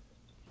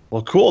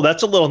 Well, cool.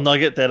 That's a little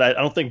nugget that I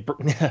don't think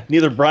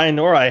neither Brian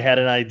nor I had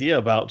an idea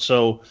about.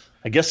 So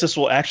I guess this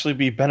will actually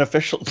be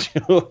beneficial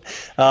to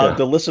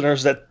the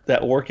listeners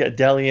that work at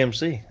Dell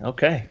EMC.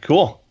 Okay,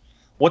 cool.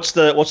 What's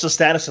the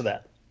status of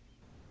that?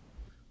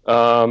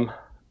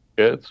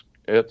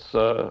 it's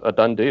a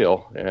done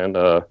deal, and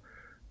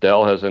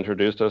Dell has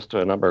introduced us to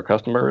a number of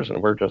customers,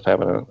 and we're just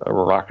having a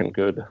rocking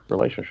good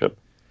relationship.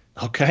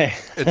 Okay.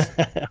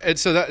 And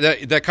so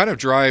that kind of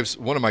drives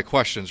one of my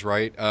questions,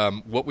 right?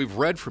 What we've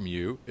read from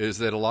you is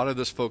that a lot of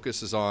this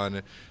focus is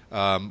on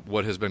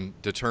what has been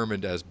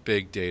determined as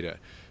big data.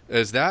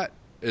 Is that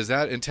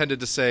intended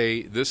to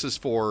say this is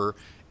for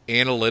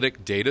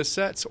analytic data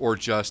sets, or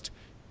just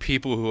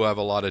people who have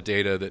a lot of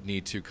data that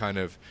need to kind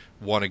of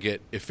want to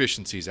get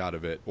efficiencies out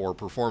of it, or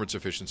performance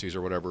efficiencies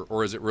or whatever?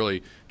 Or is it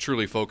really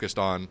truly focused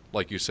on,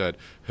 like you said,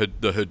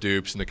 the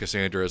Hadoops and the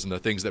Cassandras and the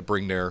things that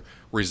bring their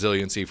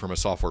resiliency from a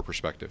software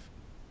perspective?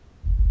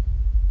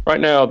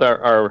 Right now,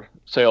 our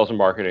sales and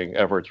marketing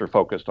efforts are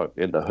focused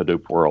in the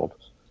Hadoop world,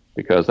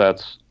 because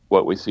that's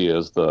what we see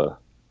as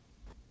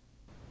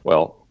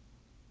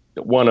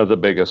one of the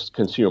biggest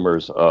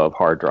consumers of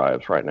hard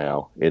drives right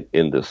now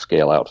in this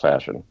scale-out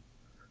fashion.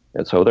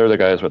 And so they're the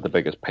guys with the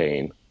biggest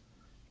pain.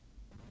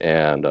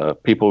 And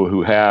people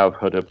who have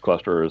Hadoop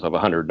clusters of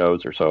 100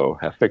 nodes or so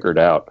have figured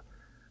out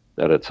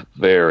that it's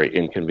very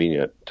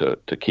inconvenient to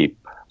keep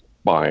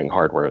buying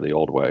hardware the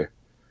old way.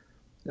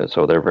 And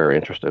so they're very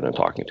interested in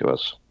talking to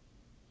us.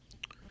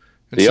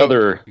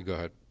 Go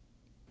ahead.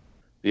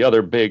 The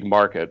other big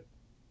market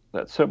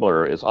that's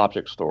similar is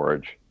object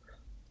storage,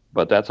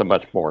 but that's a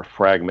much more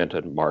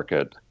fragmented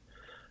market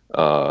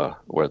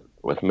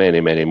with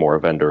many, many more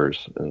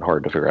vendors, and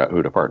hard to figure out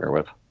who to partner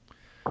with.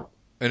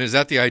 And is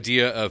that the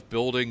idea of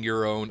building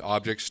your own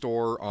object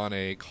store on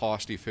a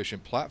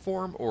cost-efficient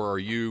platform, or are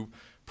you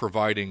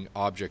providing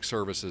object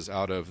services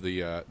out of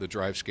the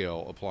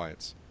DriveScale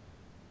appliance?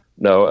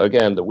 No,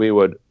 again, that we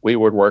would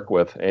work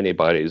with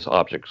anybody's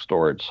object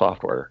storage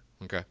software.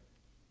 Okay.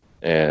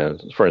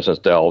 And for instance,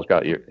 Dell's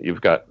got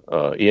you've got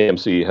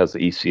EMC has the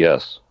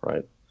ECS,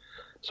 right?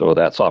 So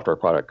that software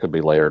product could be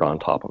layered on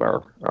top of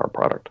our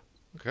product.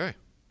 Okay,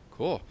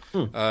 cool.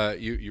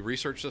 You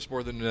researched this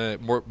more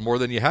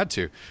than you had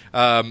to.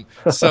 And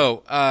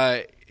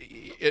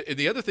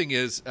the other thing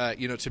is,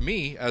 to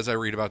me, as I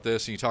read about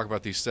this and you talk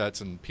about these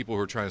sets and people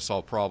who are trying to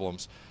solve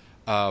problems,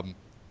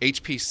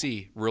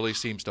 HPC really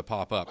seems to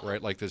pop up,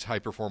 right? Like this high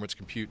performance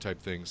compute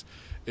type things.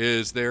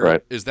 Is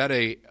that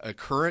a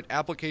current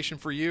application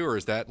for you, or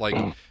is that like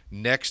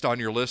next on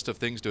your list of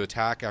things to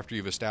attack after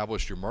you've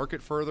established your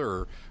market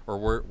further, or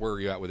where are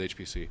you at with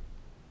HPC?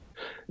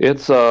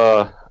 It's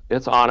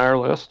on our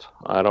list.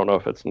 I don't know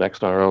if it's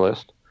next on our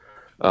list.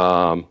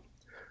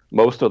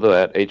 Most of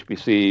that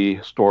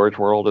HPC storage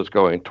world is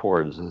going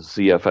towards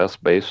ZFS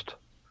based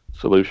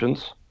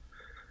solutions.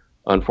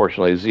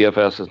 Unfortunately,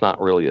 ZFS is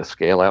not really a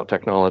scale-out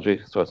technology,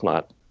 so it's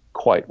not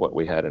quite what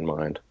we had in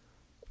mind.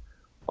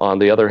 On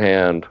the other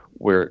hand,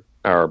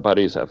 our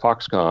buddies at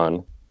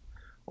Foxconn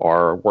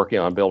are working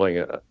on building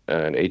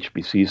an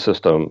HPC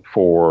system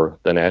for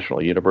the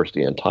National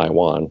University in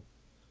Taiwan,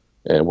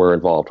 and we're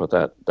involved with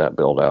that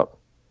build-out.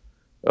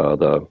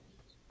 The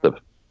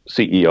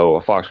CEO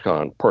of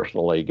Foxconn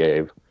personally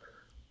gave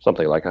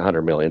something like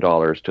 $100 million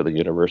to the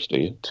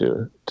university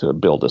to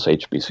build this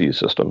HPC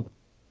system.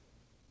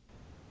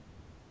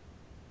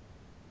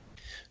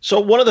 So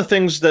one of the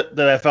things that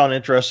I found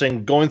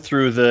interesting going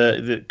through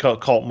the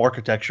call it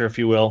architecture, if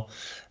you will,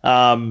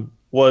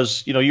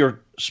 was your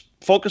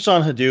focus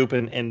on Hadoop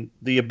and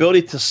the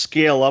ability to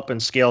scale up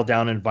and scale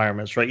down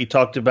environments, right? You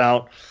talked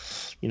about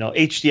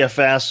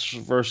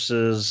HDFS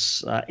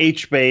versus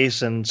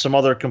HBase and some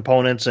other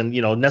components, and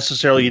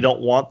necessarily you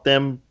don't want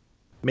them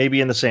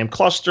maybe in the same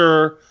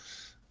cluster,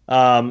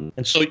 and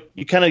so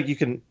you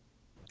can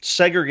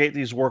segregate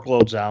these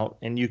workloads out,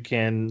 and you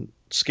can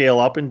scale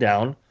up and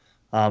down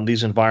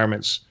these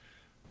environments.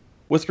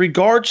 With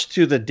regards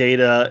to the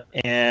data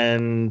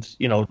and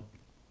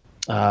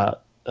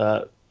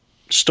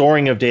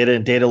storing of data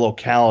and data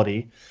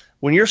locality,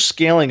 when you're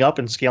scaling up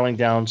and scaling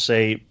down,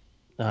 say,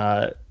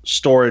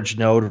 storage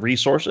node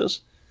resources,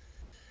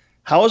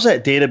 how is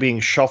that data being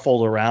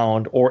shuffled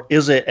around, or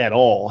is it at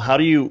all? How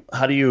do you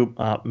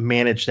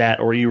manage that,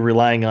 or are you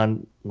relying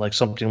on like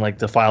something like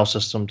the file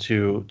system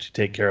to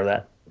take care of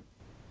that?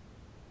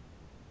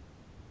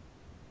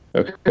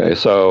 Okay,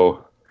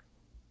 so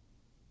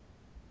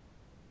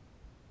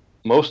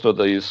most of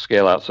these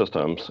scale-out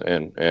systems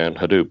and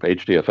Hadoop,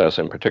 HDFS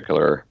in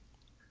particular,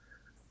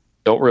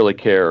 don't really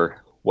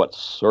care what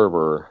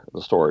server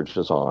the storage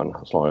is on,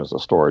 as long as the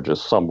storage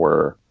is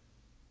somewhere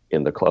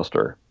in the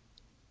cluster.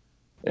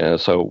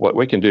 And so what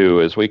we can do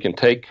is we can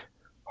take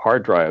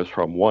hard drives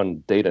from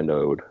one data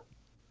node,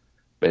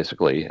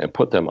 basically, and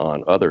put them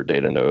on other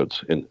data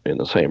nodes in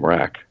the same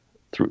rack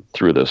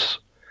through this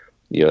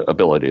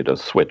ability to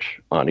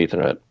switch on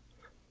Ethernet.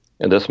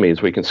 And this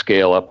means we can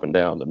scale up and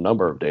down the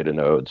number of data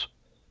nodes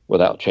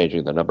without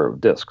changing the number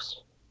of disks.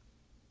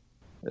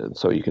 And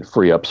so you can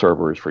free up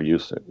servers for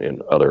use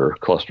in other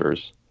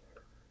clusters.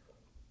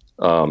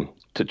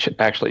 To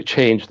actually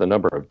change the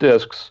number of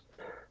disks,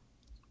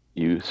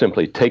 you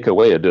simply take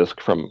away a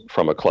disk from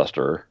a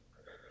cluster,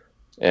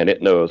 and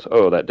it knows,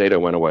 oh, that data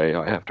went away.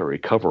 I have to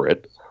recover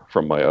it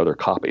from my other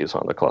copies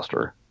on the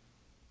cluster.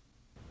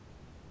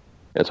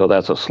 And so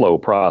that's a slow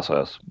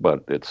process,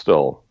 but it's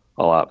still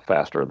a lot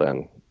faster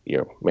than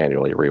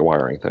manually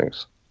rewiring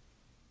things.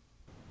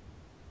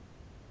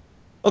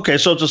 Okay,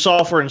 so it's a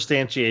software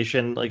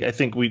instantiation. Like I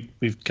think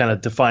we've kind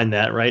of defined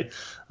that, right?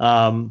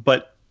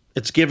 But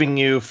it's giving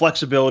you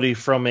flexibility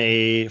from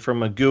a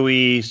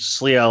GUI,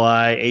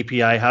 CLI,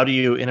 API. How do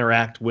you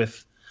interact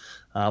with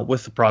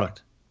the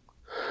product?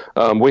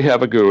 We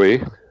have a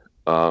GUI,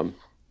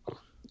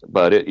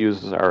 but it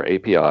uses our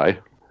API.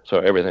 So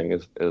everything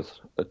is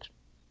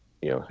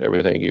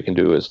everything you can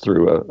do is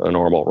through a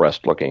normal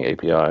REST-looking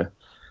API,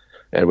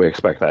 and we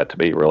expect that to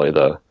be really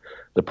the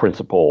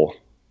principal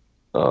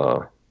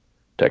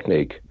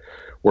technique.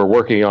 We're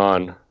working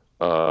on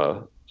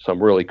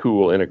some really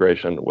cool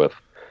integration with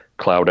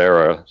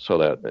Cloudera, so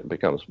that it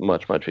becomes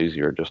much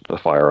easier just to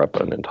fire up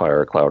an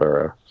entire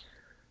Cloudera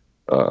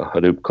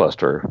Hadoop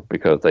cluster,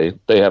 because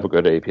they have a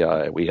good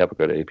API, we have a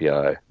good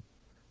API,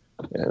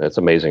 and it's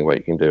amazing what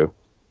you can do.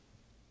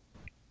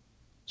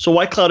 So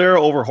why Cloudera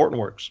over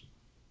Hortonworks?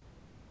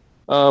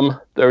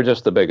 They're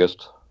just the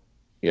biggest.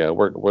 Yeah,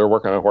 we're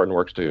working on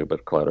Hortonworks too,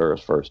 but Cloudera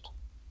is first.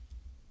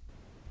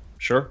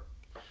 Sure.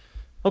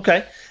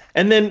 Okay.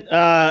 And then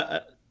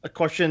a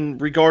question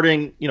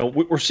regarding,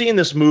 we're seeing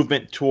this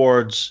movement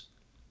towards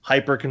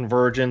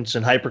hyperconvergence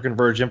and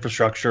hyperconverged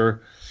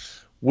infrastructure.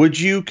 Would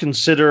you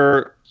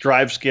consider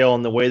DriveScale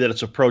in the way that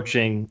it's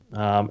approaching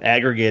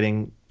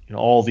aggregating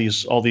all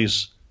these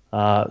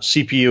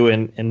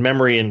CPU and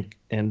memory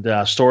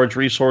and storage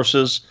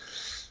resources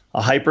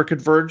a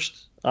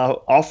hyperconverged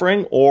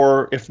offering,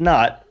 or if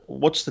not,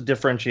 what's the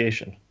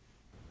differentiation?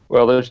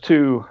 Well, there's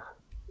two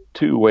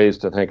ways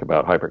to think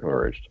about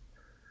hyperconverged.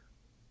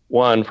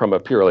 One, from a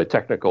purely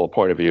technical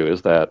point of view,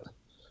 is that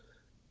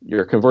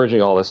you're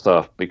converging all this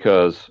stuff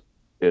because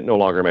it no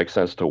longer makes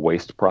sense to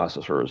waste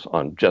processors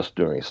on just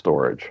doing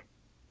storage.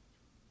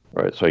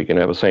 Right? So you can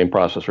have the same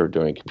processor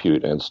doing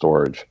compute and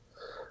storage.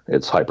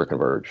 It's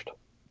hyperconverged.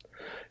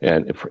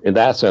 And in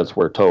that sense,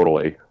 we're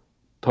totally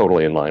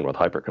in line with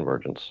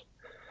hyperconvergence.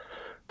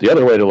 The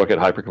other way to look at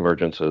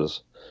hyperconvergence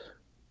is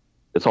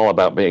it's all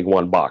about being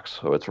one box,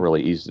 so it's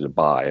really easy to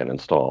buy and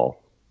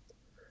install.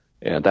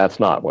 And that's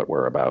not what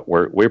we're about.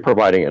 We're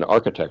providing an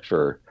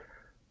architecture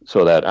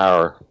so that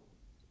our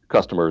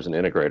customers and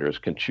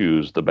integrators can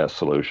choose the best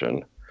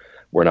solution.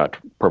 We're not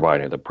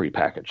providing the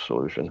prepackaged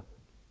solution.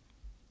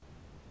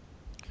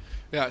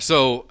 Yeah.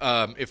 So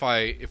if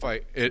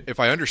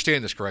I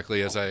understand this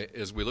correctly,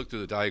 as we look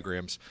through the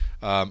diagrams,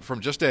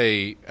 from just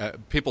a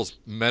people's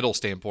mental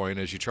standpoint,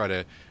 as you try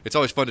to, it's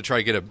always fun to try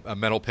to get a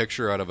mental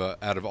picture out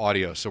of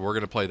audio. So we're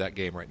going to play that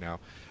game right now.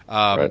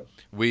 Right.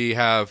 We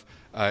have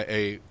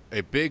a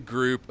big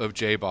group of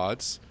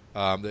JBODs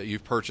that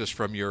you've purchased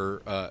from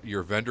your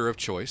vendor of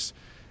choice,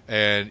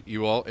 and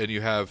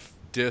you have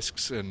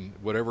disks and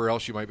whatever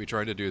else you might be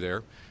trying to do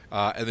there,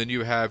 and then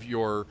you have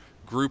your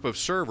group of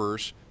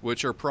servers,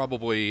 which are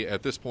probably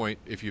at this point,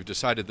 if you've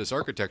decided this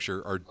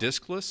architecture, are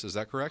diskless. Is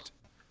that correct?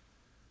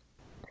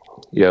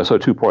 Yeah. So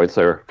 2 points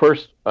there.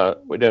 First,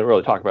 we didn't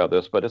really talk about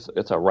this, but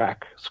it's a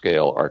rack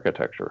scale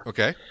architecture.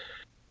 Okay.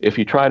 If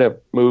you try to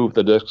move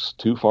the disks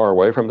too far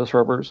away from the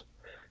servers,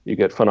 you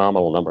get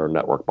phenomenal number of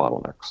network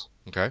bottlenecks.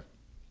 Okay.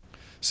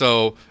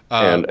 So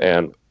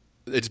and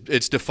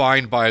it's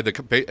defined by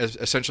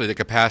essentially the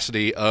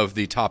capacity of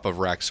the top of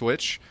rack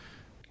switch.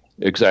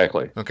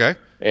 Exactly. Okay.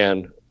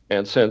 And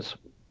since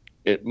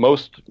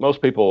most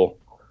people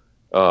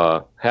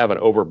have an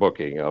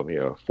overbooking of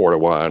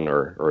 4-to-1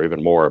 or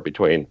even more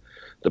between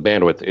the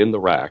bandwidth in the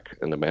rack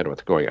and the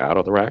bandwidth going out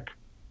of the rack.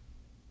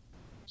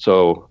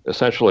 So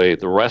essentially,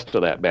 the rest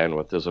of that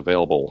bandwidth is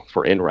available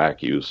for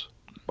in-rack use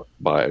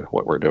by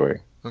what we're doing.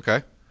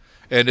 Okay.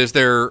 And is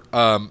there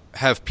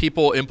have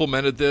people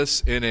implemented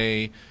this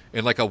in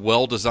like a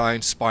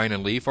well-designed spine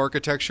and leaf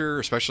architecture,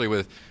 especially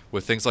with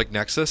things like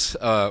Nexus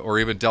or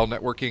even Dell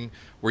networking,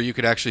 where you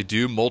could actually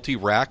do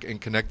multi-rack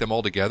and connect them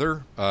all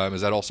together?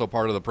 Is that also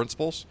part of the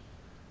principles?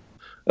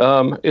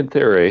 In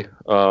theory,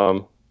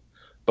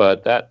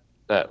 but that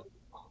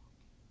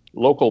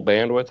local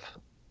bandwidth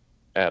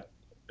at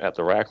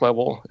the rack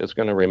level is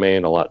going to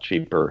remain a lot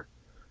cheaper,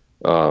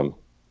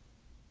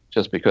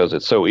 just because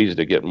it's so easy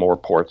to get more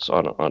ports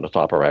on the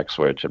top of rack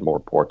switch and more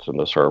ports in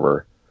the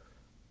server.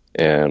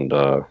 And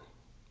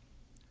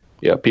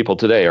people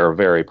today are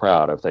very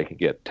proud if they can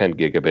get 10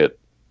 gigabit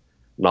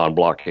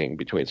non-blocking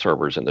between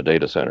servers in the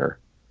data center.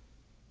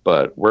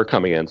 But we're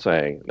coming in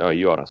saying, no,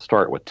 you ought to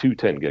start with 2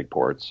 10 gig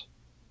ports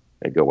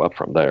and go up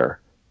from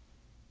there.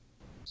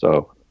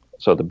 So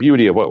the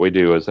beauty of what we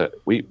do is that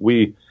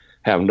we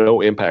have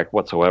no impact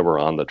whatsoever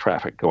on the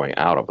traffic going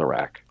out of the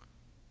rack.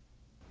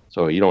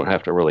 So you don't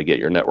have to really get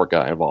your network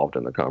guy involved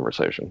in the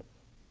conversation.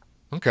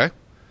 Okay.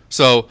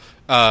 So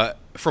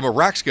from a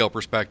rack scale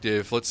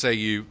perspective, let's say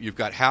you've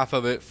got half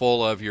of it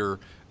full of your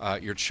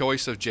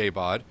choice of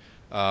JBOD.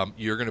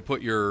 You're going to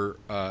put your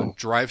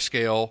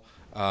DriveScale.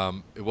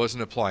 It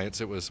wasn't appliance.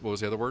 It was, what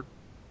was the other word?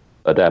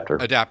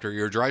 Adapter.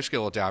 Your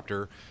DriveScale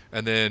adapter,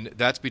 and then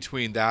that's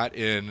between that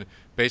and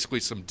basically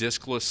some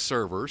diskless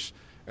servers.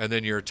 and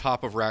then your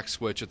top of rack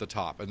switch at the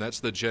top, and that's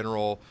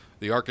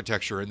the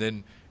architecture. And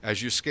then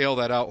as you scale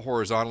that out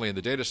horizontally in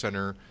the data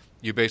center,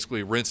 you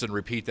basically rinse and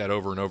repeat that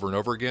over and over and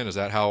over again. Is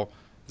that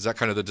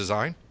kind of the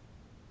design?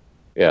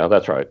 Yeah,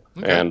 that's right.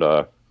 Okay. And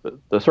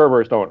the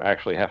servers don't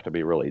actually have to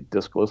be really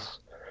diskless.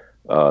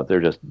 They're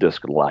just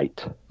disk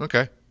light.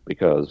 Okay.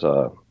 Because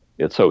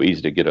it's so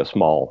easy to get a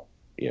small,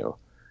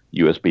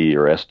 USB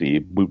or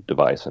SD boot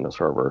device in a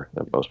server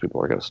that most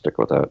people are going to stick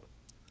with that.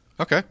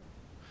 Okay.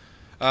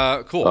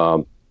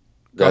 Cool.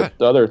 The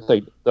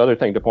other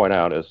thing to point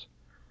out is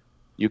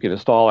you can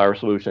install our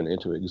solution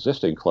into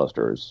existing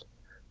clusters,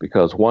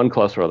 because one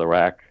cluster of the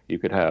rack you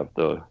could have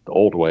the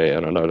old way,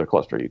 and another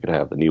cluster you could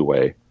have the new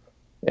way.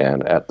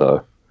 And at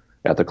the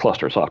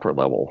cluster software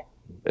level,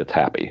 it's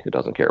happy. It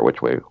doesn't care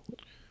which way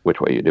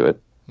you do it.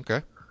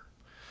 Okay.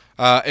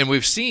 And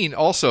we've seen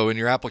also in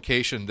your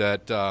application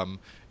that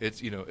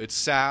it's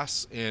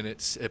SaaS, and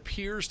it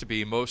appears to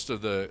be most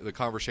of the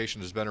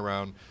conversation has been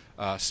around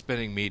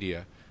spinning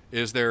media.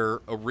 Is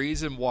there a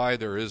reason why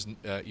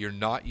you're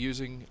not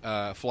using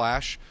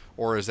Flash,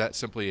 or is that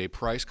simply a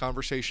price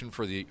conversation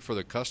for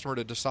the customer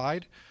to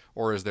decide,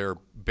 or is there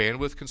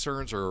bandwidth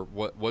concerns, or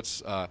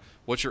what's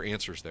your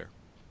answers there?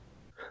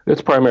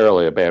 It's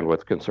primarily a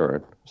bandwidth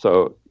concern.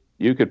 So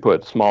you could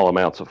put small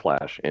amounts of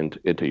Flash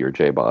into your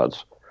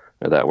JBODs,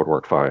 and that would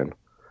work fine.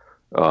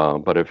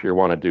 But if you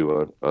want to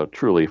do a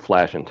truly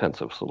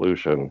Flash-intensive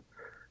solution,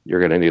 you're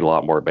going to need a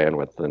lot more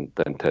bandwidth than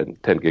 10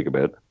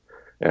 gigabit.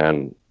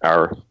 And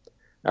our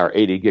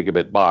 80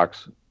 gigabit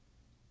box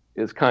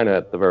is kind of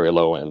at the very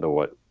low end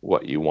of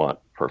what you want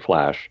for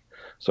Flash.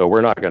 So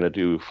we're not going to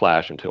do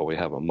Flash until we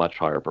have a much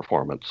higher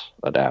performance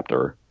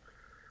adapter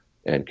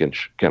and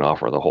can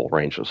offer the whole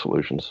range of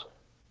solutions.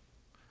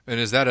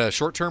 And is that a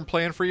short-term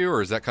plan for you, or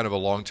is that kind of a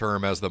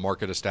long-term, as the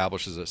market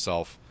establishes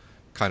itself,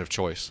 kind of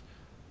choice?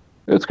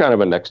 It's kind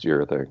of a next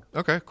year thing.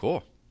 Okay,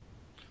 cool.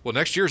 Well,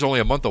 next year's only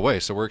a month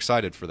away, so we're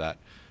excited for that.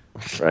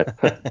 Right.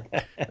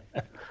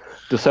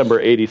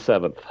 December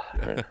 87th.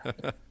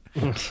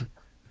 Right.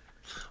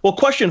 Well,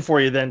 question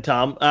for you then,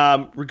 Tom.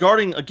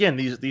 Regarding, again,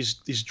 these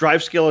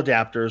DriveScale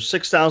adapters,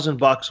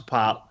 $6,000 a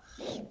pop.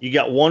 You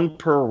got one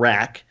per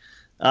rack.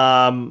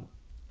 How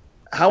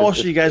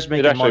else are you guys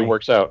making money?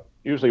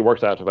 Usually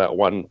works out to about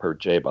one per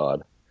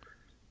JBOD,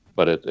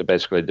 but it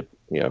basically,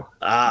 you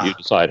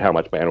decide how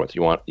much bandwidth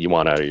you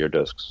want out of your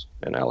disks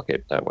and allocate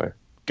it that way.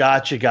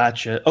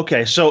 Gotcha.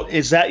 Okay, so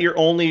is that your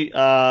only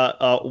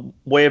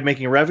way of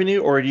making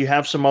revenue, or do you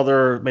have some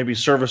other maybe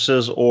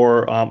services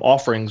or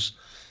offerings?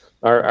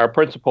 Our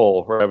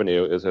principal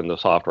revenue is in the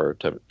software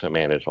to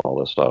manage all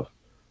this stuff.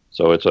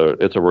 So it's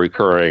a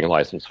recurring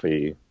license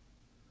fee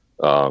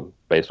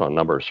based on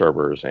number of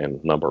servers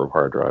and number of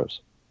hard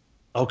drives.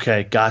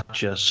 Okay,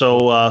 gotcha.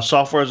 So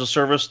software as a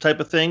service type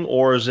of thing,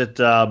 or is it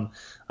an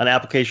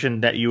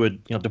application that you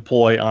would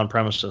deploy on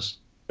premises?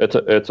 It's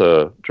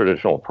a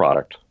traditional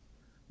product.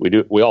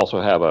 We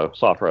also have a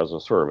software as a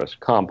service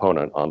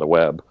component on the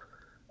web,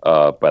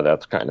 but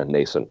that's kind of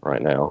nascent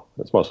right now.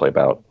 It's mostly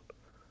about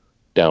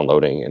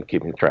downloading and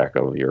keeping track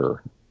of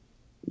your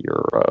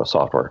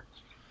software.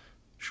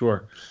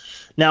 Sure.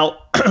 Now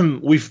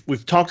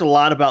we've talked a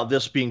lot about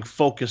this being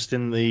focused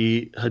in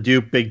the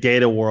Hadoop big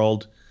data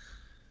world.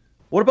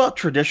 What about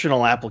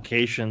traditional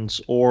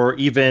applications or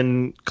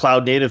even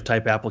cloud native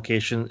type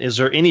applications? Is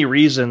there any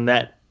reason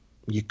that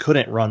you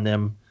couldn't run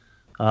them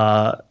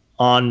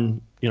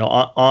on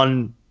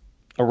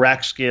a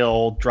rack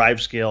scale,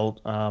 drive scale,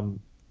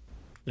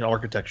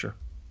 architecture?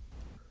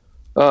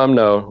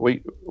 No,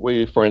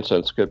 we for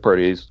instance could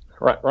pretty easy.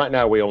 Right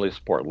now we only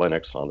support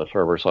Linux on the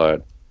server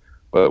side,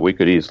 but we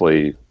could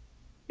easily,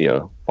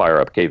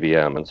 fire up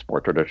KVM and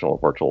support traditional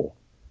virtual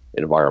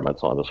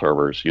environments on the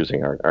servers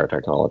using our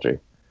technology.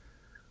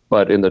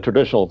 But in the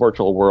traditional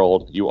virtual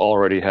world, you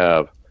already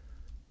have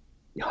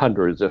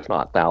hundreds, if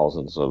not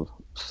thousands, of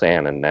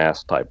SAN and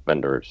NAS type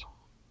vendors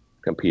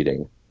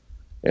competing,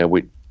 and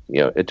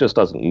it just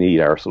doesn't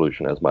need our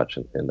solution as much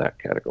in that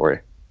category.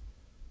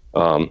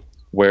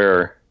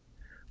 Where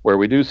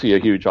we do see a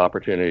huge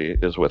opportunity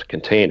is with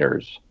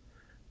containers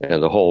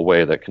and the whole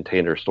way that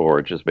container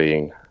storage is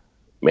being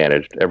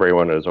managed.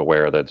 Everyone is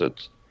aware that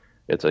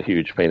it's a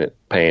huge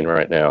pain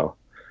right now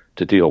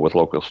to deal with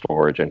local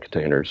storage and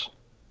containers,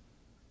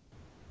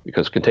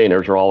 because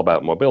containers are all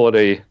about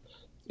mobility.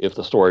 If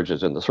the storage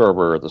is in the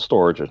server, the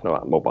storage is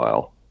not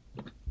mobile.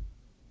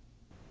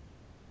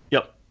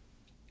 Yep.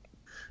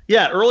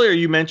 Yeah, earlier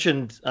you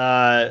mentioned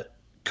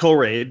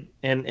Co-RAID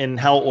and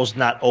how it was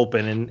not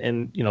open,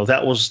 and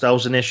that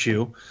was an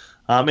issue,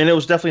 and it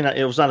was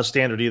not a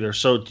standard either.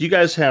 So do you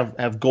guys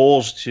have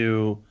goals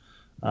to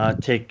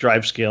take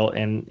DriveScale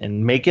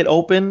and make it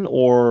open,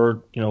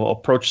 or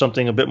approach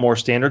something a bit more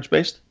standards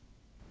based?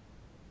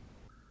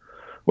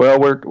 Well,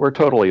 we're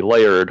totally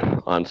layered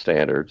on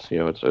standards.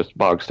 It's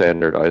bog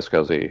standard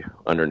iSCSI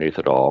underneath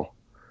it all.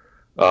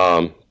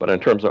 But in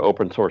terms of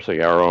open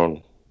sourcing our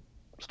own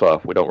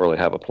stuff, we don't really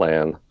have a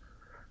plan.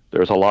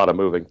 There's a lot of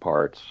moving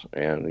parts,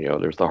 and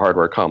there's the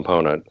hardware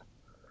component.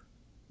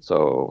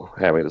 So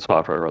having the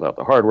software without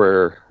the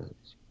hardware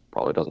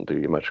probably doesn't do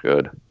you much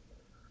good.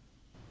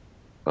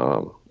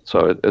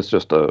 So it's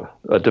just a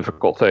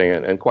difficult thing.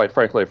 And quite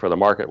frankly, for the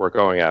market we're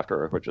going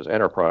after, which is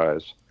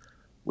enterprise,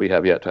 we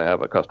have yet to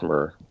have a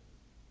customer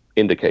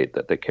indicate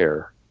that they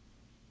care.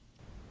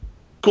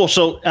 Cool.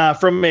 So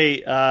from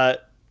a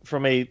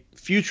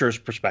futures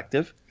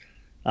perspective,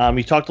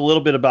 you talked a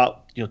little bit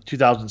about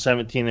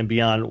 2017 and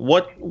beyond.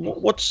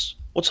 What's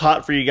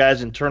hot for you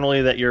guys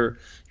internally that you're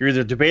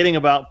either debating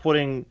about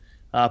putting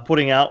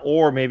out,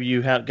 or maybe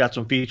you have got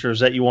some features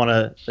that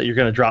you're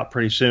going to drop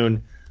pretty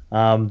soon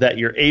that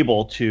you're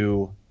able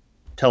to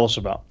tell us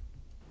about?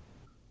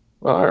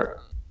 Well,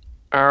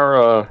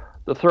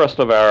 the thrust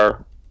of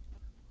our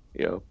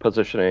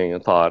positioning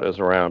and thought is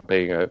around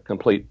being a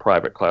complete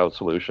private cloud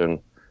solution.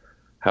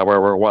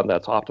 However, one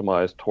that's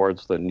optimized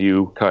towards the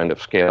new kind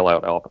of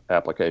scale-out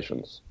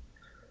applications.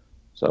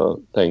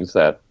 So things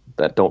that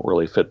don't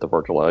really fit the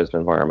virtualized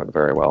environment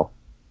very well.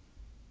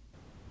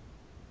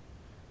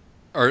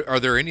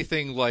 Are there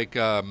anything like,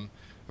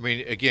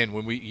 again,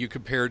 when you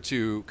compared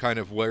to kind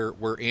of where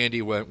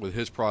Andy went with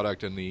his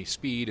product and the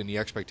speed and the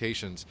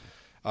expectations,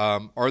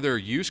 are there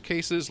use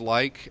cases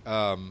like,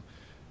 real-time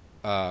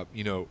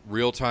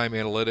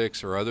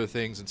analytics or other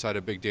things inside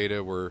of big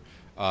data where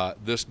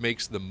this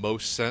makes the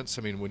most sense?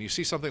 I mean, when you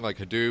see something like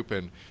Hadoop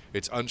and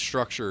it's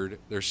unstructured,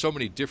 there's so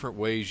many different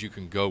ways you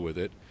can go with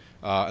it.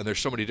 And there's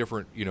so many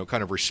different,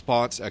 kind of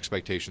response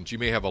expectations. You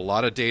may have a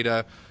lot of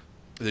data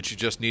that you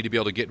just need to be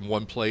able to get in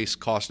one place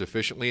cost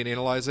efficiently and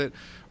analyze it,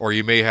 or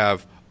you may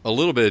have a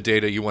little bit of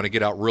data you want to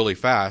get out really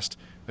fast,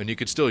 and you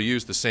could still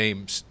use the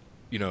same,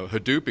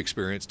 Hadoop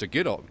experience to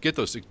get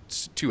those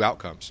two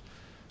outcomes.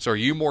 So are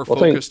you more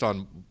focused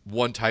on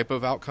one type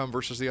of outcome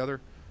versus the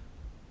other?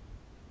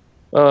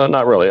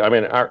 Not really. I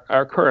mean,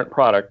 our current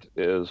product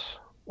is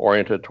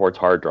oriented towards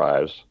hard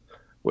drives,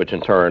 which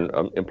in turn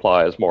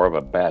implies more of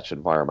a batch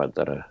environment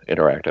than an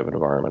interactive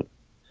environment.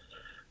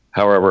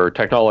 However,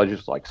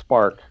 technologies like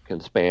Spark can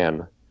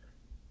span,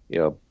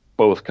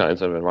 both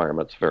kinds of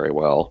environments very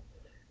well.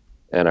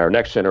 And our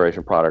next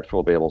generation products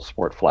will be able to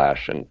support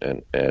Flash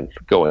and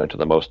go into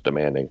the most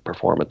demanding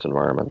performance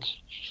environments.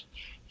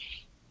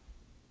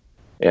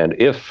 And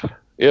if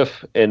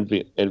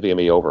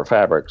NVMe over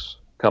Fabrics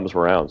comes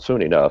around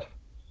soon enough,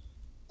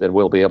 then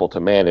we'll be able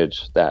to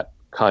manage that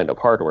kind of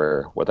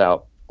hardware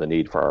without the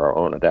need for our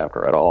own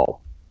adapter at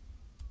all.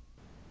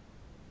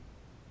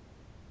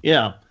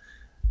 Yeah,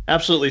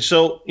 absolutely.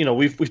 So,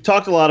 we've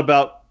talked a lot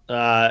about,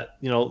 the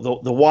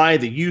why,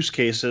 the use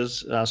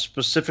cases,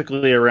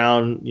 specifically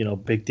around,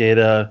 big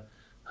data,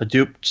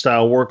 Hadoop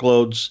style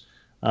workloads.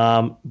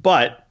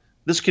 But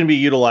this can be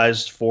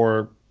utilized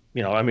for,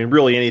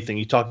 really anything.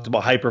 You talked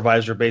about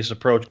hypervisor-based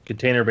approach,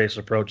 container-based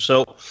approach.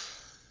 So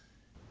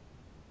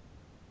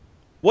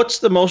what's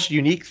the most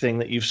unique thing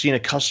that you've seen a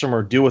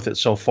customer do with it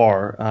so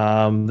far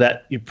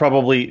that you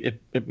probably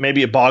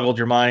maybe it boggled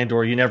your mind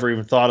or you never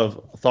even thought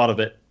of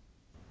it?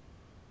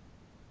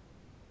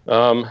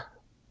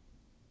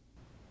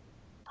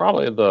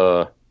 Probably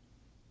the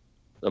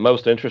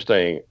most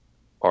interesting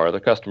are the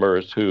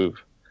customers who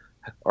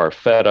are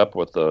fed up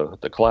with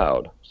the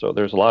cloud. So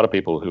there's a lot of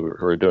people who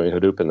are doing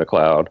Hadoop in the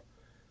cloud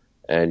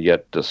and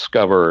yet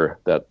discover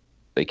that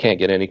they can't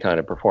get any kind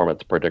of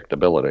performance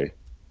predictability.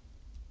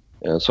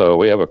 And so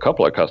we have a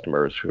couple of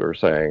customers who are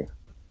saying,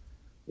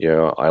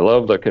 I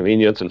love the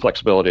convenience and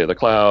flexibility of the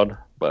cloud,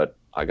 but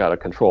I got to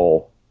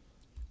control,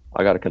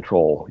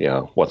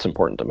 what's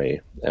important to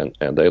me.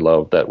 And they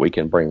love that we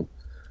can bring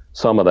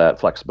some of that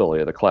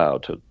flexibility of the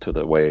cloud to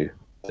the way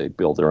they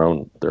build their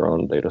own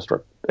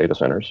data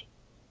centers.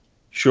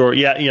 Sure.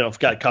 Yeah. I've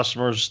got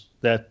customers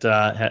that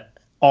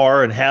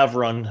are and have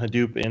run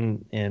Hadoop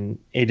in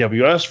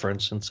AWS, for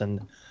instance, and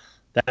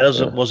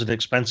that was an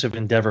expensive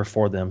endeavor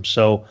for them.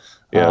 So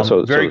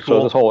very cool.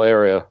 So this whole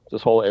area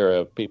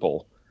of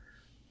people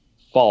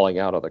falling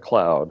out of the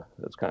cloud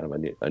is kind of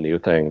a new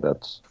thing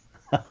that's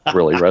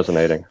really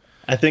resonating.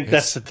 I think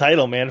that's the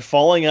title, man.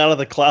 Falling out of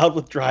the cloud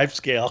with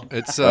DriveScale.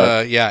 It's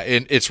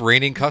it's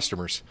raining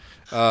customers.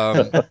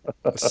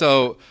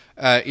 So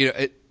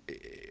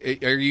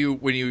are you,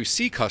 when you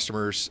see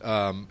customers,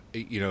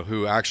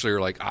 who actually are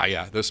like,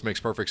 this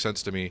makes perfect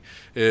sense to me,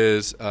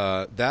 is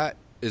that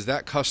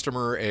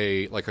customer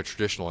a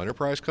traditional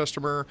enterprise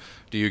customer?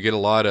 Do you get a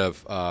lot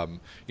of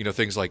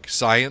things like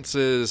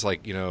sciences,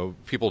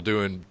 people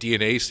doing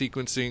DNA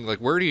sequencing? Like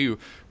where do you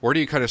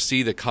kind of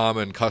see the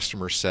common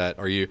customer set?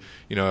 Are you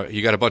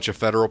got a bunch of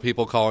federal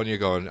people calling you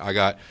going, I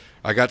got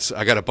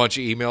a bunch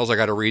of emails I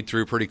got to read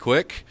through pretty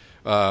quick.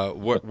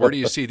 Where do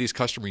you see these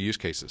customer use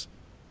cases?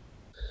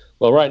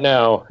 Well, right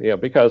now,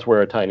 because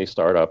we're a tiny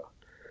startup,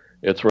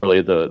 it's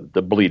really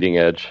the bleeding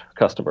edge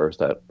customers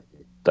that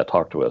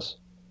talk to us.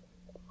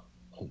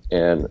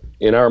 And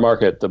in our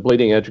market, the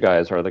bleeding edge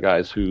guys are the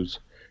guys whose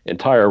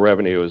entire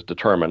revenue is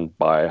determined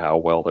by how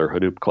well their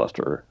Hadoop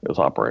cluster is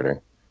operating.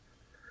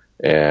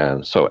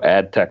 And so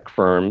ad tech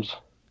firms,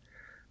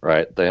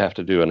 right, they have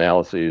to do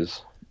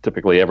analyses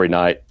typically every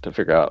night to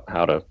figure out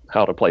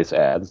how to place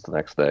ads the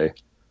next day.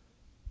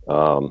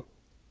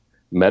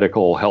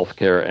 Medical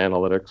healthcare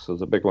analytics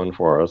is a big one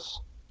for us.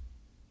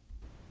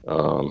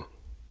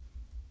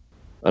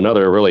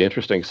 Another really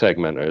interesting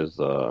segment is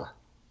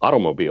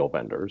automobile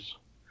vendors,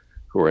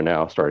 who are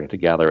now starting to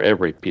gather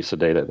every piece of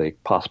data they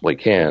possibly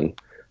can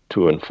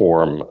to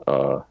inform,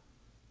 the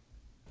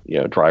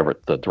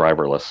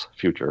driverless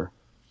future.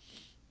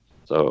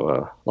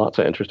 So lots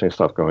of interesting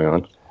stuff going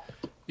on.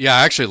 Yeah,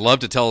 I actually love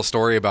to tell a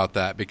story about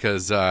that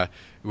because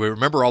we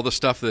remember all the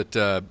stuff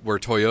that where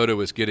Toyota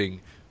was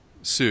getting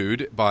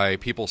sued by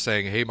people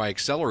saying, "Hey, my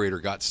accelerator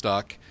got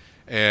stuck,"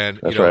 and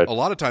That's right. a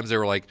lot of times they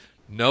were like,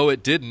 "No,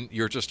 it didn't.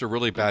 You're just a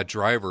really bad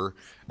driver."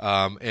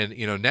 And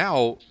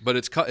now, but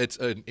it's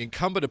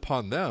incumbent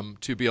upon them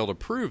to be able to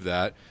prove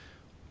that.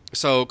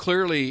 So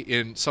clearly,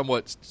 in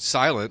somewhat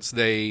silence,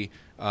 they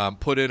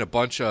put in a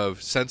bunch of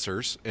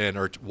sensors and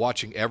are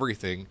watching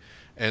everything.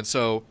 And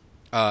so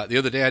the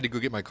other day, I had to go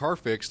get my car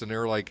fixed, and they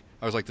were like,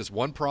 "I was like, this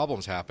one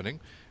problem's happening,"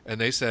 and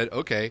they said,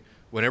 "Okay,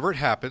 whenever it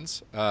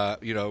happens,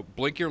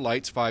 blink your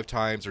lights 5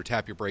 times or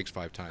tap your brakes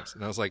 5 times."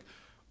 And I was like,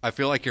 "I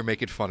feel like you're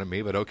making fun of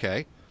me, but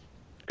okay."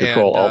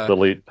 Control Alt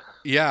Delete.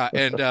 Yeah,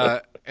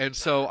 and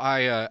so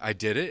I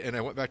did it, and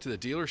I went back to the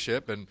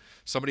dealership, and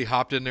somebody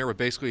hopped in there with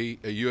basically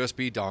a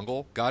USB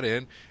dongle, got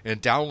in,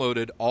 and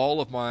downloaded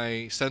all of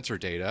my sensor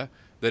data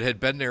that had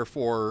been there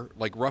for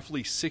like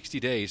roughly 60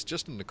 days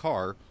just in the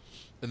car,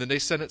 and then they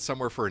sent it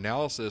somewhere for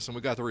analysis, and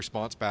we got the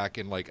response back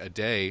in like a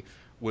day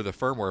with a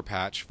firmware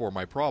patch for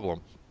my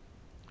problem.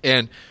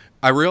 And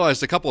I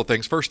realized a couple of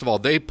things. First of all,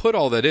 they put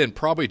all that in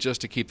probably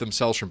just to keep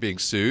themselves from being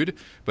sued,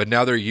 but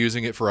now they're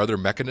using it for other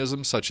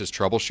mechanisms such as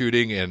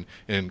troubleshooting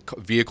and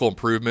vehicle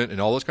improvement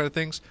and all those kind of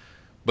things.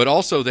 But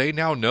also they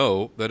now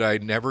know that I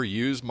never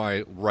use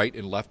my right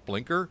and left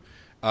blinker,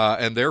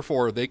 and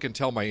therefore they can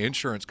tell my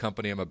insurance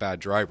company I'm a bad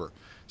driver.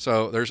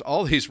 So there's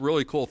all these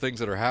really cool things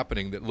that are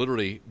happening that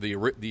literally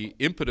the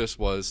impetus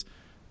was,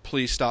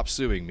 please stop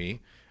suing me,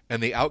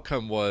 and the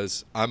outcome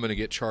was I'm going to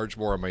get charged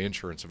more on my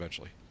insurance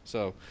eventually.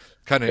 So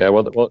kind of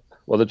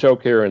well, the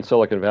joke here in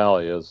Silicon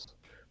Valley is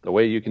the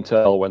way you can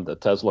tell when the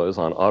Tesla is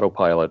on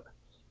autopilot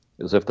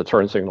is if the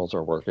turn signals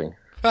are working.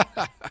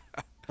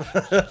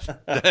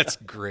 That's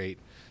great.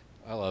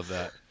 I love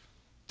that.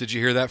 Did you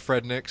hear that,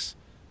 Fred Nix?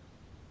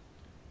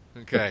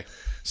 Okay.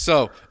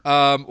 So,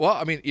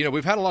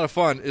 we've had a lot of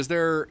fun. Is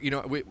there,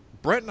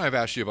 Brent and I have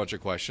asked you a bunch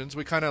of questions.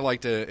 We kind of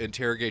like to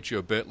interrogate you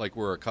a bit like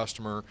we're a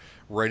customer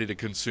ready to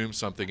consume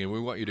something, and we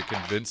want you to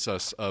convince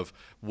us of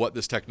what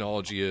this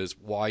technology is,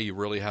 why you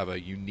really have a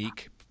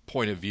unique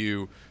point of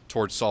view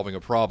towards solving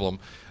a problem.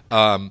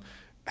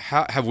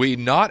 Have we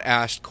not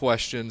asked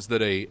questions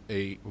that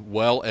a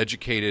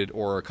well-educated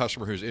or a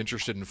customer who's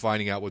interested in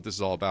finding out what this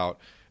is all about?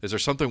 Is there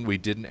something we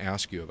didn't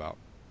ask you about?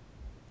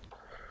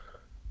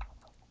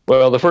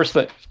 Well, the first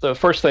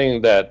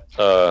thing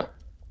that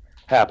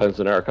happens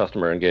in our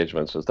customer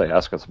engagements is they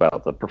ask us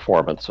about the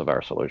performance of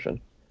our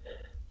solution.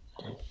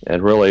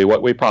 And really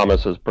what we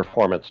promise is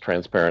performance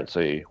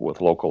transparency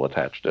with local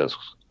attached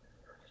disks.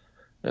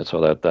 And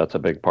so that's a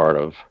big part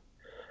of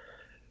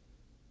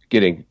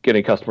getting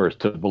customers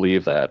to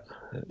believe that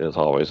is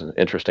always an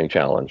interesting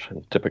challenge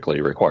and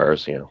typically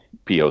requires,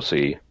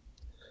 POC.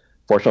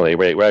 Fortunately,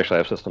 we actually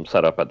have systems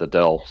set up at the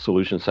Dell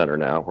Solution Center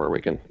now where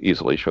we can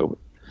easily show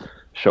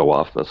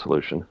off the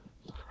solution.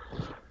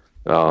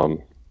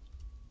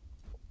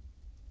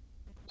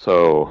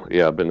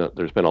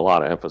 There's been a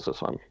lot of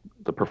emphasis on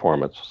the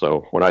performance.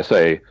 So when I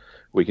say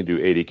we can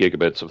do 80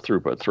 gigabits of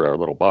throughput through our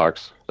little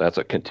box, that's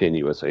a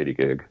continuous 80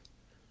 gig.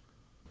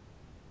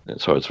 And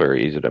so it's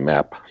very easy to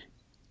map.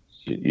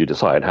 You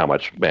decide how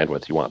much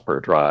bandwidth you want per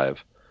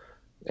drive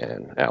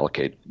and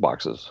allocate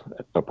boxes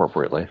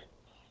appropriately.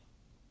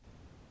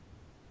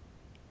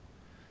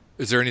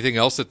 Is there anything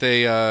else that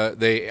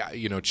they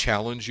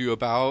challenge you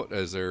about?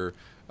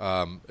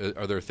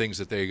 Are there things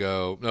that they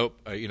go, nope?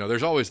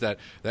 There's always that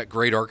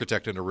great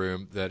architect in the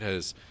room that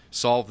has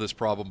solved this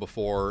problem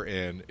before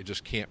and it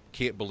just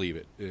can't believe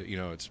it.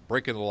 It's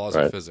breaking the laws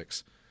of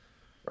physics.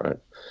 Right.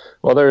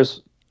 Well,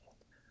 there's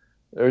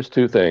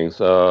two things.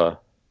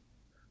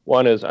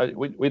 One is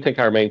we think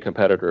our main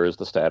competitor is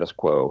the status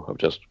quo of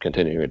just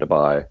continuing to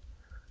buy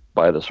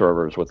the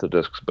servers with the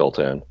disks built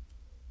in,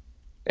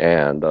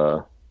 and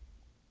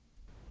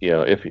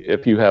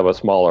if you have a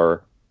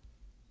smaller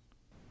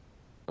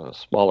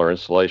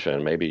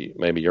installation, maybe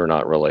you're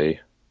not really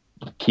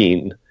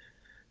keen.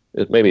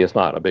 Maybe it's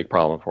not a big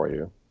problem for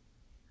you.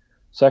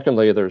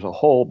 Secondly, there's a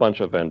whole bunch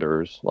of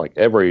vendors, like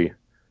every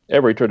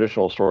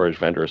traditional storage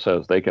vendor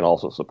says they can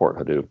also support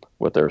Hadoop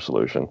with their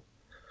solution.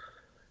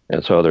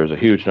 And so there's a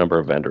huge number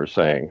of vendors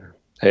saying,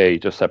 hey,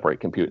 just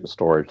separate compute and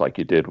storage like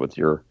you did with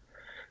your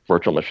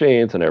virtual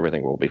machines and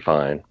everything will be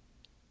fine.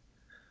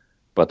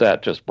 But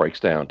that just breaks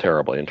down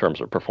terribly in terms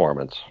of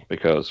performance,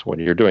 because when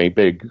you're doing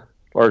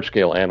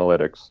large-scale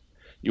analytics,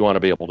 you want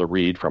to be able to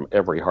read from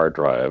every hard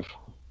drive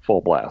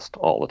full blast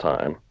all the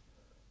time.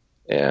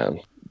 And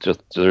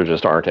there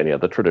just aren't any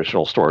of the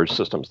traditional storage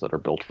systems that are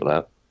built for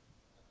that.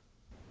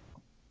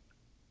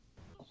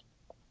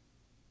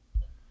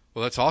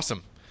 Well, that's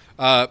awesome.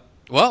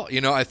 Well,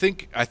 I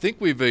think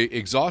we've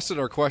exhausted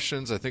our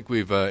questions. I think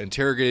we've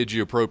interrogated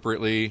you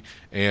appropriately,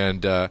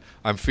 and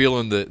I'm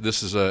feeling that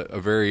this is a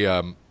very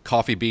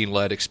coffee bean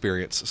led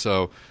experience.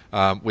 So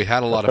we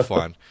had a lot of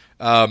fun.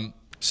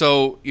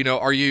 So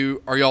are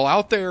y'all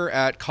out there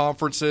at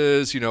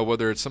conferences?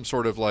 Whether it's some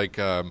sort of like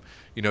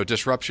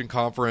disruption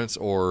conference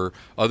or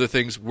other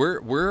things.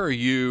 Where are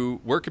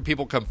you? Where can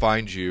people come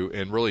find you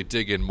and really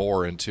dig in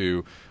more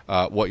into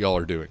what y'all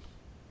are doing?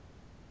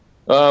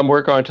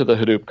 We're going to the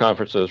Hadoop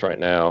conferences right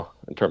now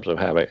in terms of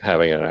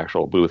having an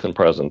actual booth and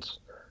presence.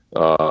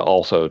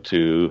 Also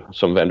to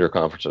some vendor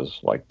conferences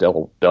like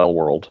Dell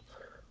World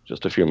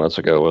just a few months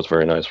ago was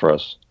very nice for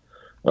us.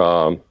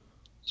 But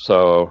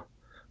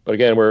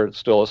again, we're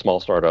still a small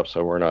startup,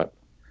 so we're not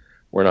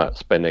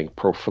spending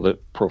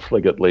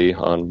profligately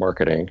on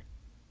marketing.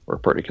 We're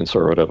pretty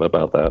conservative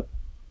about that.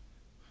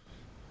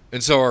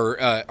 And so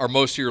are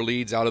most of your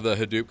leads out of the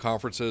Hadoop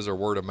conferences or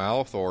word of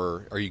mouth,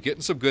 or are you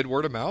getting some good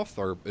word of mouth?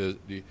 Or do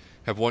you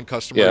have one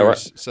customer who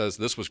says,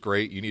 this was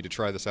great, you need to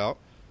try this out?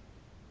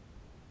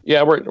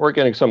 Yeah, we're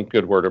getting some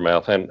good word of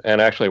mouth and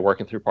actually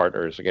working through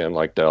partners, again,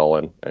 like Dell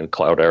and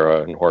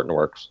Cloudera and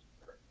Hortonworks.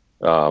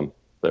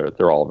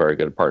 They're all very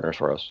good partners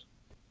for us.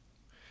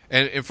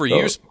 And for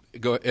you,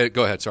 go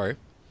ahead, sorry.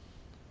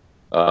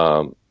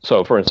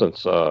 So, for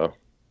instance, the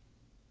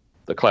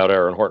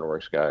Cloudera and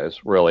Hortonworks guys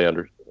really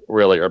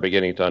are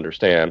beginning to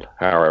understand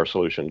how our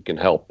solution can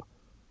help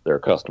their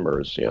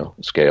customers,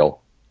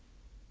 scale.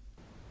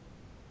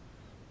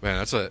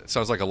 Man,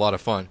 sounds like a lot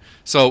of fun.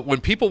 So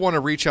when people want to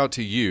reach out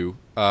to you,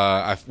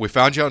 we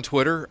found you on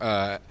Twitter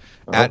at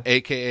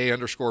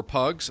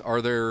aka_pugs.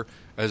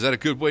 Is that a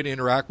good way to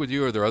interact with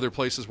you? Are there other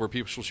places where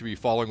people should be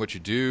following what you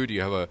do? Do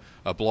you have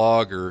a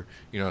blog or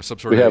some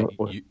sort of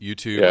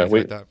YouTube? Yeah,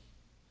 like that?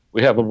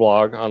 We have a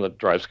blog on the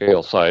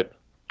DriveScale site.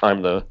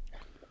 I'm the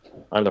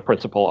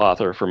principal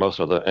author for most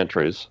of the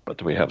entries,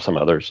 but we have some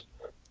others.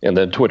 And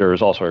then Twitter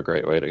is also a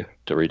great way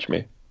to reach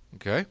me.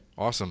 Okay,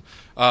 awesome.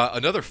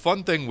 Another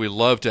fun thing we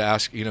love to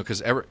ask,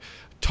 because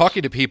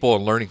talking to people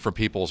and learning from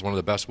people is one of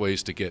the best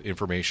ways to get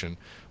information.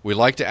 We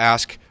like to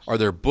ask, are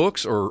there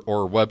books or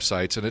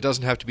websites, and it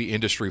doesn't have to be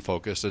industry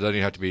focused, it doesn't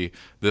even have to be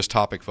this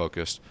topic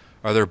focused.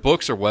 Are there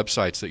books or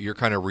websites that you're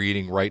kind of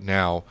reading right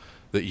now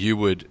that you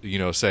would,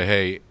 say,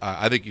 hey,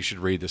 I think you should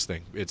read this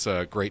thing. It's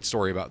a great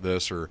story about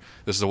this, or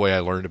this is the way I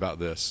learned about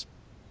this.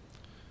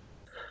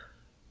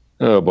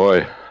 Oh,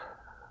 boy.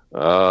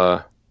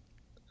 You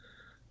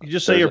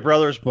just say your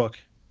brother's book.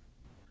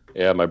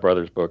 Yeah, my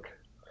brother's book.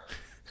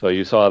 So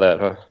you saw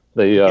that, huh?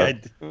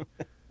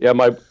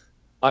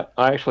 I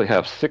actually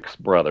have 6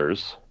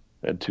 brothers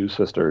and 2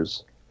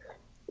 sisters.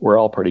 We're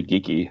all pretty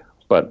geeky,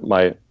 but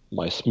my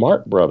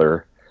smart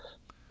brother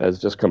has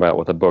just come out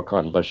with a book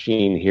on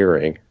machine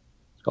hearing.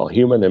 It's called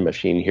Human and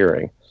Machine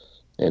Hearing,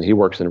 and he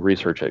works in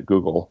research at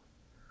Google.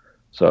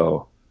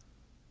 So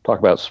talk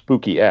about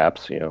spooky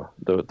apps, the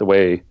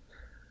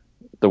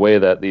way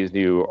that these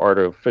new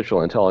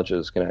artificial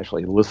intelligence can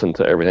actually listen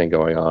to everything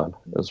going on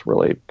is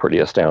really pretty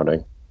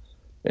astounding.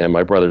 And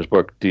my brother's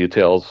book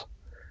details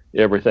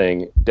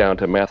everything down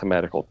to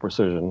mathematical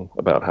precision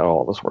about how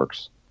all this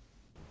works.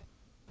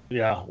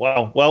 Yeah,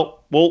 wow.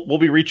 Well, we'll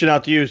be reaching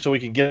out to you so we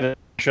can get a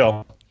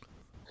show.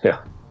 Yeah.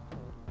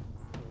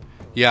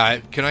 Yeah,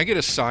 can I get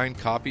a signed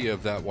copy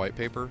of that white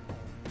paper?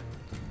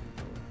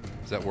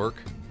 Does that work?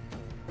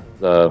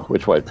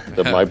 Which white?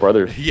 My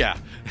brother's. Yeah,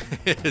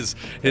 his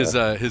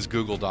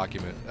Google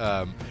document.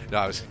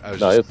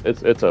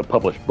 It's a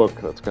published book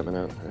that's coming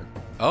out. Yeah.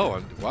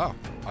 Oh, wow!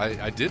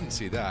 I didn't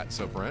see that.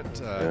 So Brent,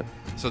 so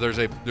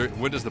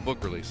when does the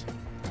book release?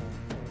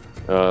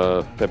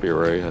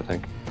 February, I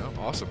think. Oh,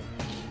 awesome!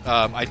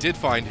 I did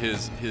find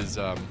his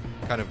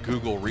kind of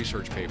Google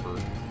research paper.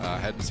 I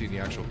hadn't seen the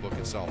actual book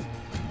itself.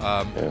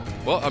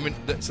 Well, I mean,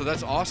 so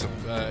that's awesome.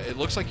 It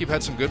looks like you've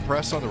had some good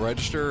press on the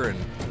Register, and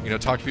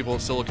talked to people at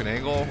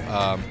SiliconANGLE,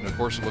 and of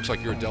course, it looks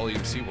like you're at Dell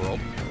EMC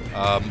World.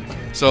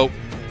 So,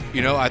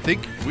 I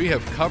think we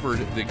have covered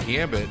the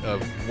gambit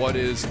of what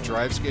is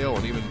DriveScale,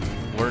 and even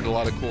learned a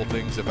lot of cool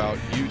things about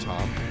you,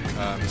 Tom.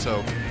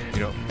 So,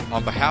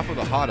 on behalf of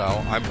the Hot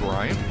Owl, I'm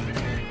Brian.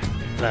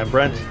 And I'm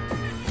Brent.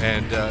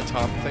 And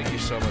Tom, thank you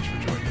so much for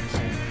joining us.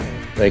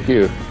 Thank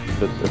you.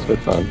 It's been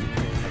fun.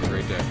 Have a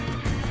great day.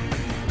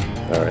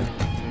 All right.